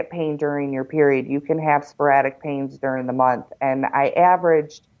just get pain during your period. You can have sporadic pains during the month. And I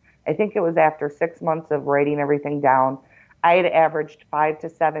averaged, I think it was after 6 months of writing everything down, I had averaged 5 to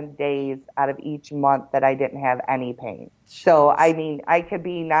 7 days out of each month that I didn't have any pain. So, I mean, I could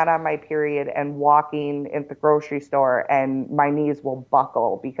be not on my period and walking in the grocery store and my knees will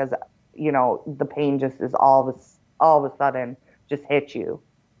buckle because, the pain just is all of a sudden just hit you.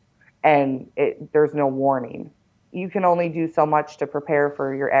 And there's no warning. You can only do so much to prepare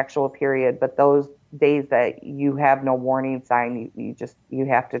for your actual period, but those days that you have no warning sign, you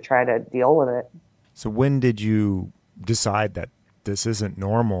have to try to deal with it. So when did you decide that this isn't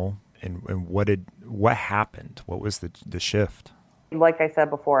normal, and what happened? What was the shift? Like I said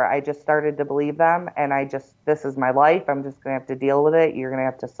before, I just started to believe them, and this is my life. I'm just going to have to deal with it. You're going to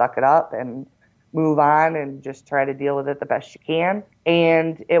have to suck it up and move on and just try to deal with it the best you can.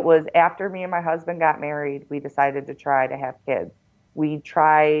 And it was after me and my husband got married, we decided to try to have kids. We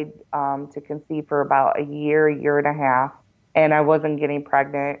tried to conceive for about a year and a half, and I wasn't getting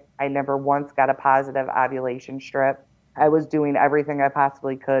pregnant. I never once got a positive ovulation strip. I was doing everything I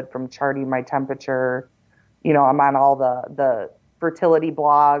possibly could, from charting my temperature. You know, I'm on all the fertility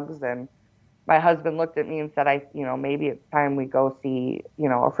blogs, and my husband looked at me and said, maybe it's time we go see,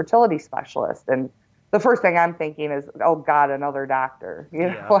 a fertility specialist. And the first thing I'm thinking is, oh God, another doctor.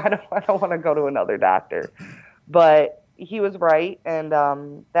 I don't want to go to another doctor. But he was right. And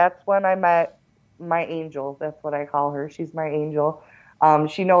that's when I met my angel. That's what I call her. She's my angel.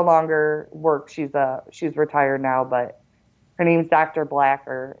 She no longer works. She's retired now, but her name's Dr.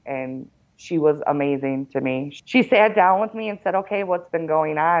 Blacker, and she was amazing to me. She sat down with me and said, okay, what's been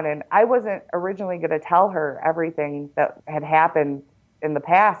going on? And I wasn't originally going to tell her everything that had happened in the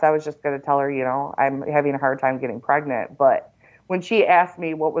past. I was just going to tell her, I'm having a hard time getting pregnant. But when she asked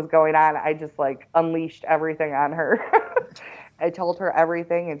me what was going on, I just unleashed everything on her. I told her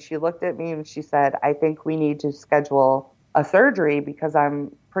everything, and she looked at me and she said, I think we need to schedule a surgery because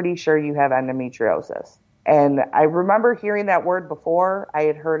I'm pretty sure you have endometriosis. And I remember hearing that word before. I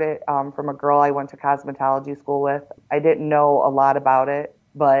had heard it from a girl I went to cosmetology school with. I didn't know a lot about it,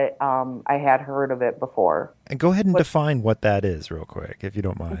 but I had heard of it before. And go ahead and define what that is real quick, if you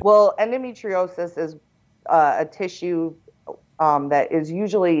don't mind. Well, endometriosis is a tissue that is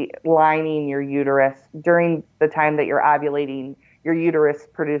usually lining your uterus. During the time that you're ovulating, your uterus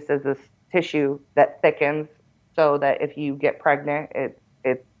produces this tissue that thickens so that if you get pregnant,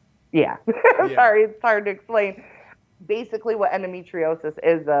 yeah. Sorry, it's hard to explain. Basically what endometriosis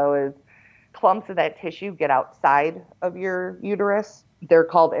is, though, is clumps of that tissue get outside of your uterus. They're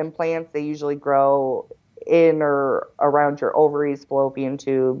called implants. They usually grow in or around your ovaries, fallopian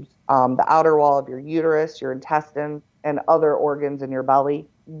tubes, the outer wall of your uterus, your intestines, and other organs in your belly.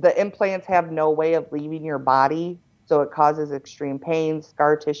 The implants have no way of leaving your body, so it causes extreme pain,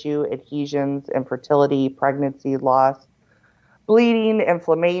 scar tissue, adhesions, infertility, pregnancy loss, bleeding,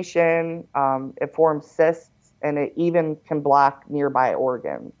 inflammation. It forms cysts, and it even can block nearby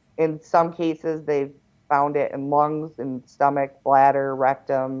organs. In some cases, they've found it in lungs, in stomach, bladder,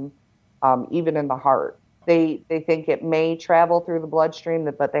 rectum, even in the heart. They think it may travel through the bloodstream,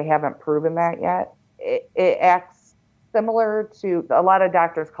 but they haven't proven that yet. It acts similar to, a lot of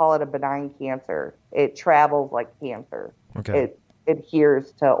doctors call it a benign cancer. It travels like cancer. Okay. It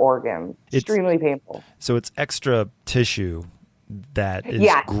adheres to organs. Extremely painful. So it's extra tissue that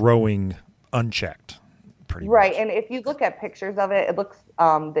is growing unchecked, pretty much. Right, and if you look at pictures of it, it looks,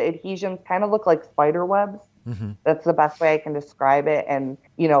 the adhesions kind of look like spider webs. Mm-hmm. That's the best way I can describe it. And,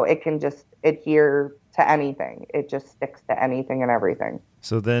 it can just adhere to anything. It just sticks to anything and everything.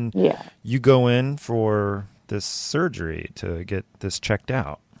 So then you go in for this surgery to get this checked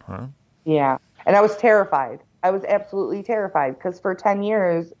out, huh? Yeah, and I was terrified. I was absolutely terrified because for 10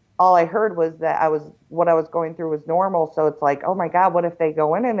 years, all I heard was that what I was going through was normal. So it's like, oh my God, what if they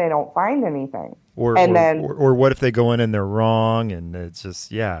go in and they don't find anything? Or what if they go in and they're wrong and it's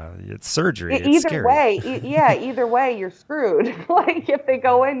just, it's surgery. It's scary. Either way, you're screwed. Like if they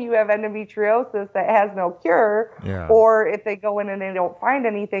go in, you have endometriosis that has no cure. Yeah. Or if they go in and they don't find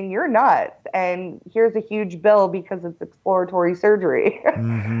anything, you're nuts. And here's a huge bill because it's exploratory surgery.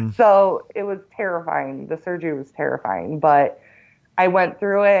 Mm-hmm. So it was terrifying. The surgery was terrifying, but I went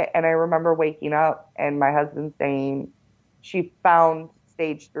through it, and I remember waking up and my husband saying she found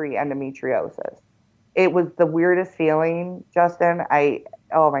stage 3 endometriosis. It was the weirdest feeling, Justin.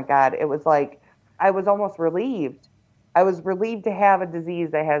 Oh my God, it was like I was almost relieved. I was relieved to have a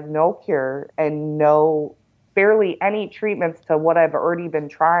disease that has no cure and barely any treatments to what I've already been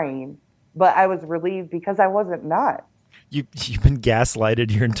trying. But I was relieved because I wasn't nuts. You've been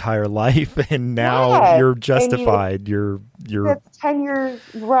gaslighted your entire life, and now you're justified. That's 10 years,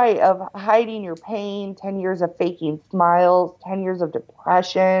 right, of hiding your pain, 10 years of faking smiles, 10 years of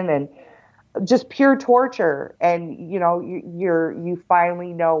depression, and just pure torture. And you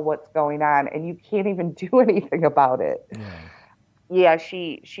finally know what's going on, and you can't even do anything about it. Yeah,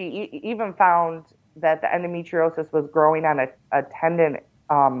 she even found that the endometriosis was growing on a tendon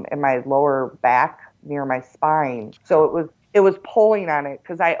in my lower back, near my spine. So it was pulling on it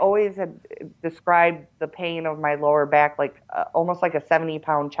because I always had described the pain of my lower back like almost like a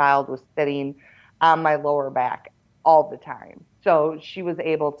 70-pound child was sitting on my lower back all the time. So she was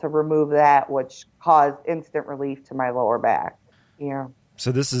able to remove that, which caused instant relief to my lower back. Yeah.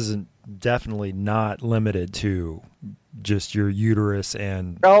 So this is definitely not limited to just your uterus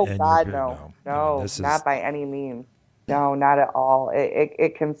and God, no. No, not by any means. No, not at all.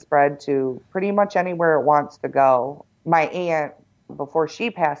 It can spread to pretty much anywhere it wants to go. My aunt, before she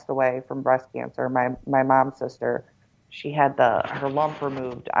passed away from breast cancer, my mom's sister, she had her lump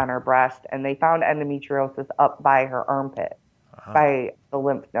removed on her breast, and they found endometriosis up by her armpit, by the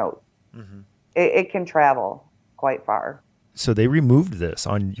lymph nodes. It can travel quite far. So they removed this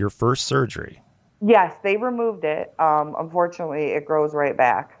on your first surgery. Yes, they removed it. Unfortunately, it grows right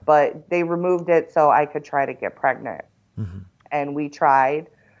back, but they removed it so I could try to get pregnant. And we tried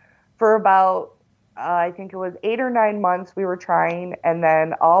for about, I think it was 8 or 9 months we were trying. And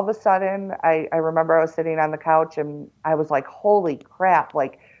then all of a sudden, I remember I was sitting on the couch and I was like, holy crap.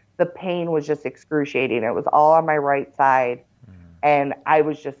 Like the pain was just excruciating. It was all on my right side. And I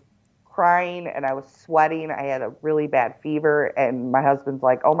was just crying and I was sweating. I had a really bad fever. And my husband's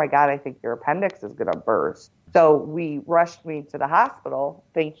like, oh my God, I think your appendix is going to burst. So we rushed me to the hospital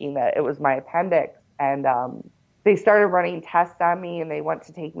thinking that it was my appendix. And they started running tests on me and they went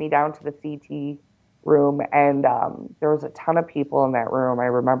to take me down to the CT room. And there was a ton of people in that room. I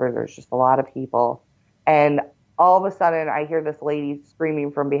remember there's just a lot of people. And all of a sudden I hear this lady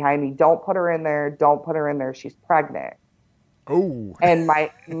screaming from behind me, don't put her in there. Don't put her in there. She's pregnant. Oh. And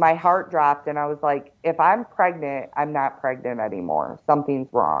my heart dropped and I was like, if I'm pregnant, I'm not pregnant anymore.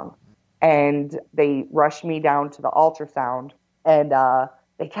 Something's wrong. And they rushed me down to the ultrasound and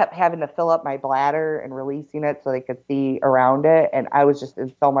they kept having to fill up my bladder and releasing it so they could see around it. And I was just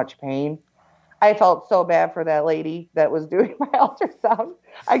in so much pain. I felt so bad for that lady that was doing my ultrasound.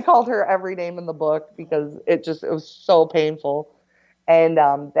 I called her every name in the book because it was so painful. And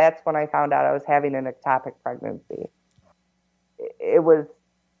that's when I found out I was having an ectopic pregnancy. It was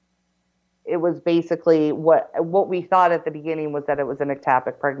basically what we thought at the beginning was that it was an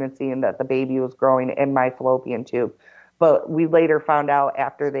ectopic pregnancy and that the baby was growing in my fallopian tube. But we later found out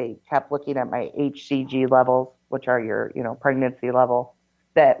after they kept looking at my HCG levels, which are your, pregnancy level,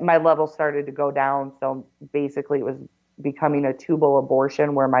 that my levels started to go down. So basically it was becoming a tubal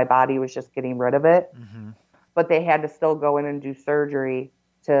abortion where my body was just getting rid of it. But they had to still go in and do surgery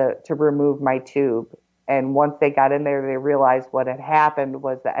to remove my tube. And once they got in there, they realized what had happened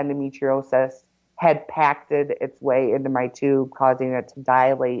was the endometriosis had packed its way into my tube, causing it to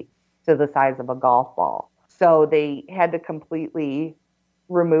dilate to the size of a golf ball. So they had to completely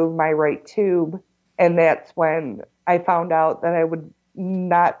remove my right tube. And that's when I found out that I would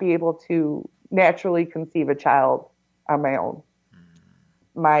not be able to naturally conceive a child on my own.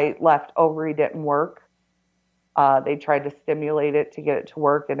 My left ovary didn't work. They tried to stimulate it to get it to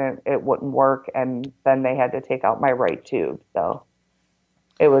work, and it wouldn't work. And then they had to take out my right tube. So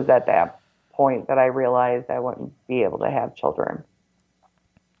it was at that point that I realized I wouldn't be able to have children.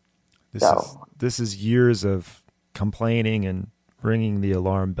 This is years of complaining and ringing the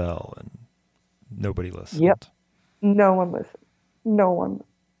alarm bell, and nobody listened. Yep. No one listened. No one.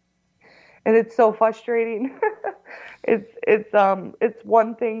 And it's so frustrating. It's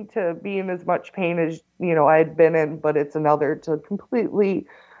one thing to be in as much pain as, I'd been in, but it's another to completely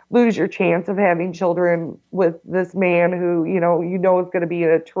lose your chance of having children with this man who, is going to be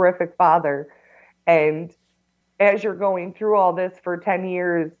a terrific father. And as you're going through all this for 10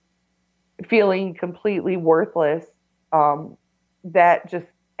 years, feeling completely worthless, that just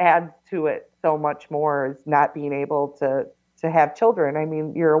adds to it so much more, is not being able to have children. I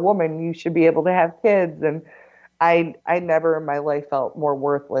mean, you're a woman, you should be able to have kids. And I never in my life felt more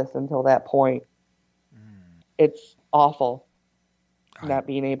worthless until that point. It's awful not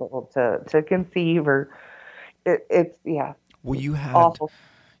being able to conceive or it's Well, awful.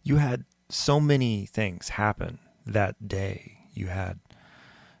 You had so many things happen that day. You had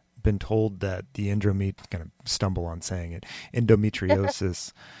been told that the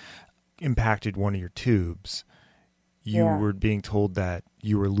endometriosis impacted one of your tubes. You were being told that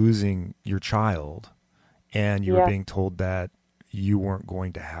you were losing your child, and you were being told that you weren't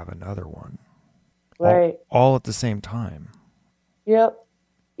going to have another one. Right. All at the same time. Yep.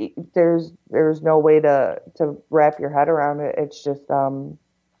 There's no way to wrap your head around it. It's just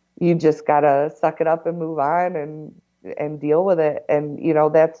you just gotta suck it up and move on and deal with it. And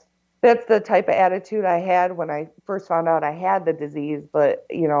that's the type of attitude I had when I first found out I had the disease. But,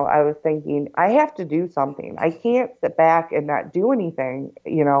 I was thinking, I have to do something. I can't sit back and not do anything,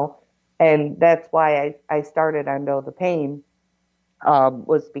 And that's why I started Endo the Pain,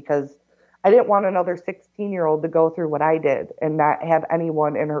 was because I didn't want another 16-year-old to go through what I did and not have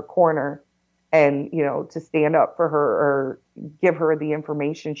anyone in her corner and, to stand up for her or give her the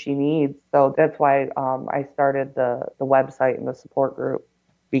information she needs. So that's why I started the website and the support group.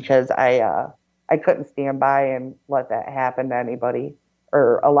 Because I couldn't stand by and let that happen to anybody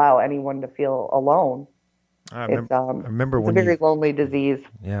or allow anyone to feel alone. I remember it's when a very lonely disease.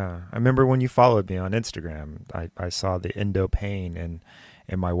 Yeah, I remember when you followed me on Instagram. I saw the Endo Pain, and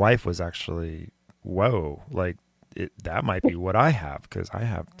my wife was actually, whoa, like that might be what I have, because I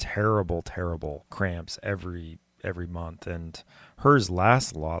have terrible cramps every month, and hers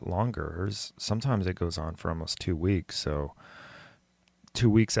lasts a lot longer. Hers, sometimes it goes on for almost 2 weeks. So 2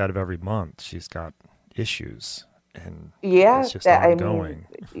 weeks out of every month, she's got issues, and it's just ongoing.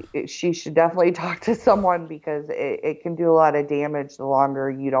 I mean, she should definitely talk to someone, because it can do a lot of damage the longer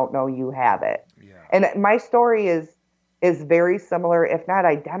you don't know you have it. Yeah. And my story is very similar, if not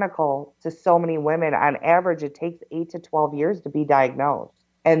identical, to so many women. On average, it takes 8 to 12 years to be diagnosed.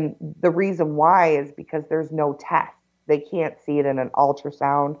 And the reason why is because there's no test. They can't see it in an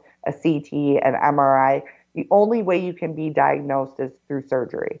ultrasound, a CT, an MRI. The only way you can be diagnosed is through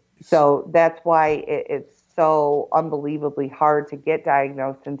surgery. So that's why it's so unbelievably hard to get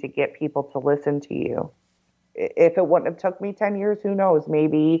diagnosed and to get people to listen to you. If it wouldn't have took me 10 years, who knows?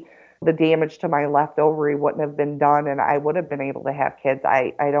 Maybe the damage to my left ovary wouldn't have been done and I would have been able to have kids.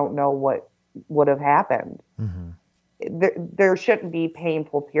 I don't know what would have happened. Mm-hmm. There shouldn't be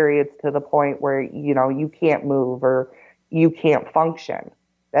painful periods to the point where, you can't move or you can't function.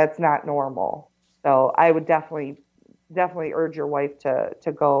 That's not normal. So I would definitely urge your wife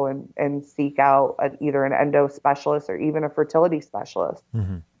to go and seek out either an endo specialist or even a fertility specialist.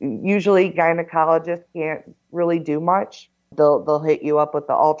 Mm-hmm. Usually gynecologists can't really do much. They'll hit you up with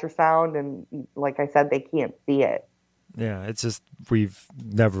the ultrasound, and like I said, they can't see it. Yeah, it's just we've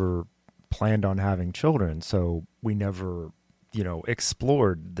never planned on having children, so we never,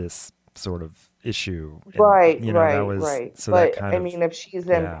 explored this sort of issue. And, right. So but I mean, if she's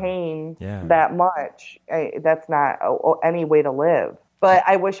in pain that much, that's not any way to live. But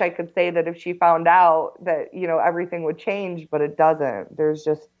I wish I could say that if she found out that, everything would change, but it doesn't.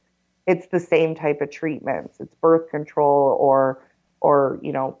 It's the same type of treatments. It's birth control or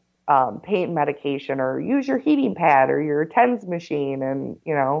pain medication, or use your heating pad or your TENS machine. And,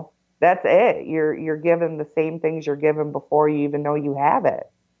 that's it. You're given the same things you're given before you even know you have it.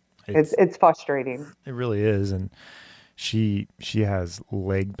 It's frustrating. It really is. And she has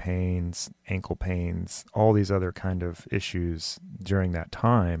leg pains, ankle pains, all these other kind of issues during that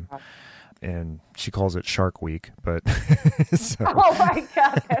time. And she calls it Shark Week, but oh my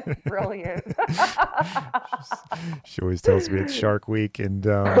God, that's brilliant. She always tells me it's Shark Week, and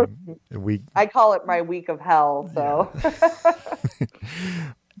I call it my week of hell. So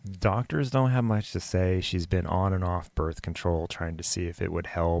doctors don't have much to say. She's been on and off birth control, trying to see if it would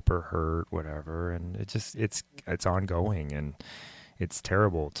help or hurt, whatever, and it's ongoing, and it's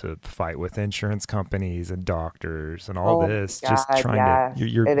terrible to fight with insurance companies and doctors and all this. God, just trying to.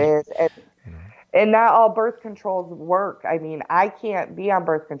 It is. And not all birth controls work. I mean, I can't be on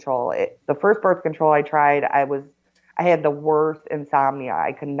birth control. The first birth control I tried, I had the worst insomnia.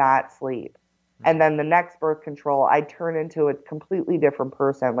 I could not sleep. And then the next birth control, I turned into a completely different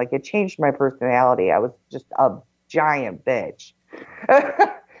person. Like, it changed my personality. I was just a giant bitch.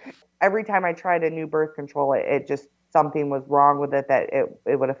 Every time I tried a new birth control, it just, something was wrong with it that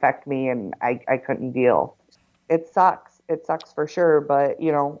it would affect me, and I couldn't deal. It sucks. It sucks for sure. But,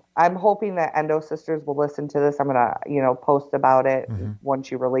 I'm hoping that Endo Sisters will listen to this. I'm going to, post about it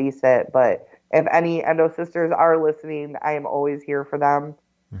once you release it. But if any Endo Sisters are listening, I am always here for them.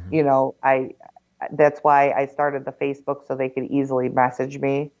 Mm-hmm. That's why I started the Facebook, so they could easily message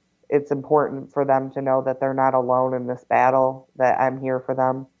me. It's important for them to know that they're not alone in this battle, that I'm here for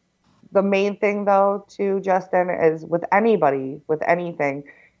them. The main thing, though, too, Justin, is with anybody, with anything,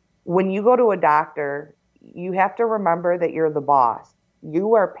 when you go to a doctor, you have to remember that you're the boss.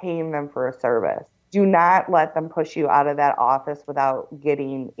 You are paying them for a service. Do not let them push you out of that office without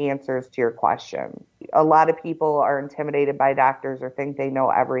getting answers to your questions. A lot of people are intimidated by doctors or think they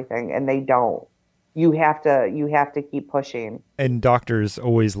know everything, and they don't. You have to keep pushing. And doctors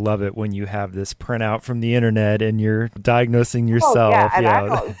always love it when you have this printout from the internet and you're diagnosing yourself. I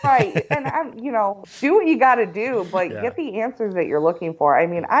know, right. And do what you got to do, but get the answers that you're looking for. I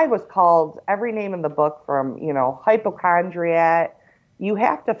mean, I was called every name in the book from, hypochondriac. You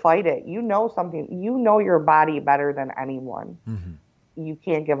have to fight it. You know something. You know your body better than anyone. Mm-hmm. You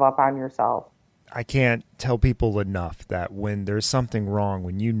can't give up on yourself. I can't tell people enough that when there's something wrong,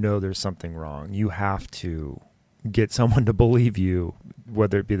 when you know there's something wrong, you have to get someone to believe you,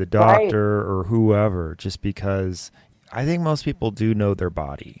 whether it be the doctor or whoever, just because I think most people do know their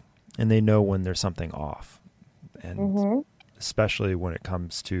body and they know when there's something off. And especially when it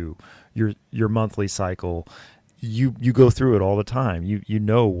comes to your monthly cycle, you go through it all the time. You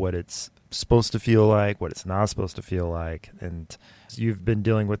know what it's supposed to feel like, what it's not supposed to feel like. And you've been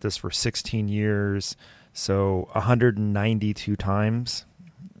dealing with this for 16 years, so 192 times.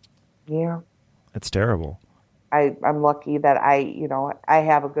 Yeah. It's terrible. I'm lucky that I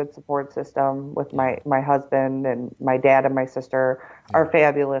have a good support system with my husband, and my dad and my sister are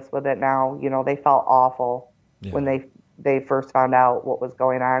fabulous with it now. They felt awful when they first found out what was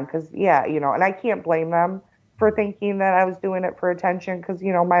going on. Cause and I can't blame them for thinking that I was doing it for attention. Cause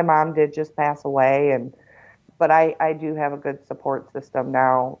my mom did just pass away, but I do have a good support system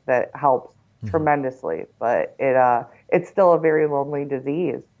now that helps tremendously, but it's still a very lonely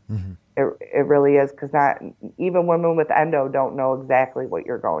disease. It really is, because not even women with endo don't know exactly what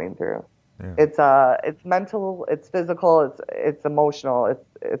you're going through. It's mental, it's physical, it's emotional,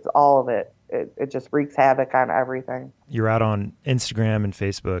 it's all of it. It just wreaks havoc on everything. You're out on Instagram and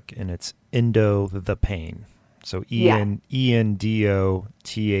Facebook, and it's Endo the Pain. So ENDOTHEPAIN.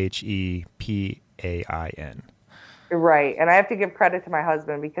 Right, and I have to give credit to my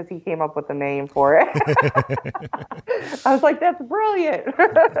husband because he came up with the name for it. I was like, that's brilliant.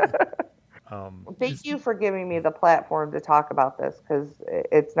 Thank you for giving me the platform to talk about this, because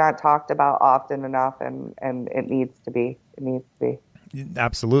it's not talked about often enough, and it needs to be. It needs to be.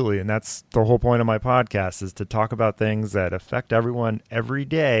 Absolutely, and that's the whole point of my podcast, is to talk about things that affect everyone every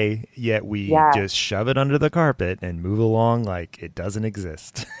day, yet we just shove it under the carpet and move along like it doesn't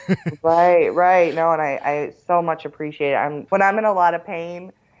exist. Right. No, and I so much appreciate it. When I'm in a lot of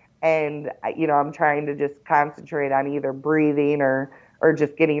pain, and I'm trying to just concentrate on either breathing or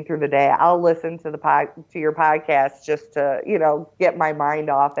just getting through the day, I'll listen to to your podcast just to get my mind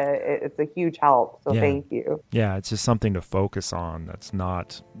off it. It's a huge help. So thank you. Yeah, it's just something to focus on. That's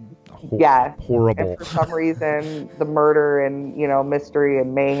not horrible. And for some reason, the murder and mystery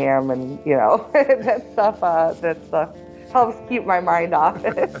and mayhem and that stuff helps keep my mind off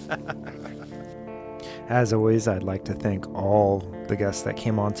it. As always, I'd like to thank all the guests that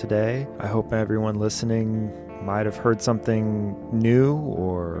came on today. I hope everyone listening might have heard something new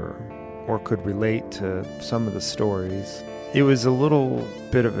or could relate to some of the stories. It was a little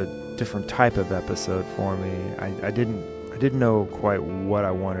bit of a different type of episode for me. I didn't know quite what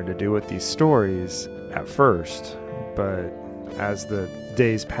I wanted to do with these stories at first, but as the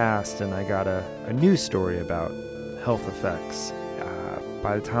days passed and I got a new story about health effects,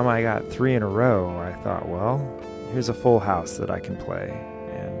 by the time I got 3 in a row, I thought, well, here's a full house that I can play.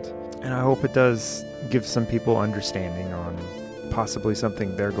 And I hope it does give some people understanding on possibly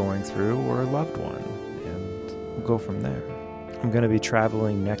something they're going through or a loved one. And we'll go from there. I'm going to be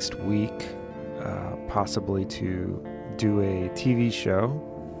traveling next week, possibly to do a TV show.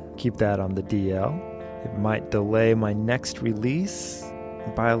 Keep that on the DL. It might delay my next release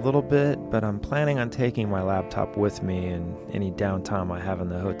by a little bit, but I'm planning on taking my laptop with me and any downtime I have in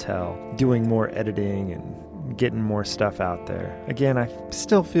the hotel, doing more editing and getting more stuff out there. Again, I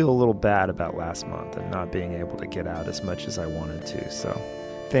still feel a little bad about last month and not being able to get out as much as I wanted to. So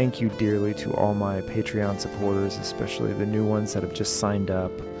thank you dearly to all my Patreon supporters, especially the new ones that have just signed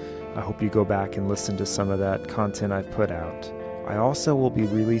up. I hope you go back and listen to some of that content I've put out. I also will be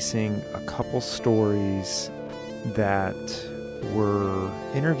releasing a couple stories that were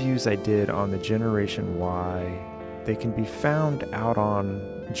interviews I did on the Generation Y. They can be found out on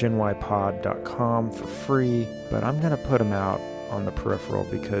genypod.com for free, but I'm going to put them out on the peripheral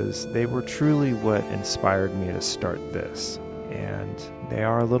because they were truly what inspired me to start this. And they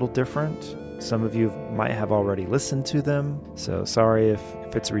are a little different. Some of you might have already listened to them, so sorry if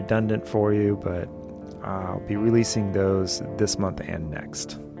it's redundant for you, but I'll be releasing those this month and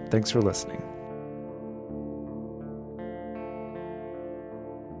next. Thanks for listening.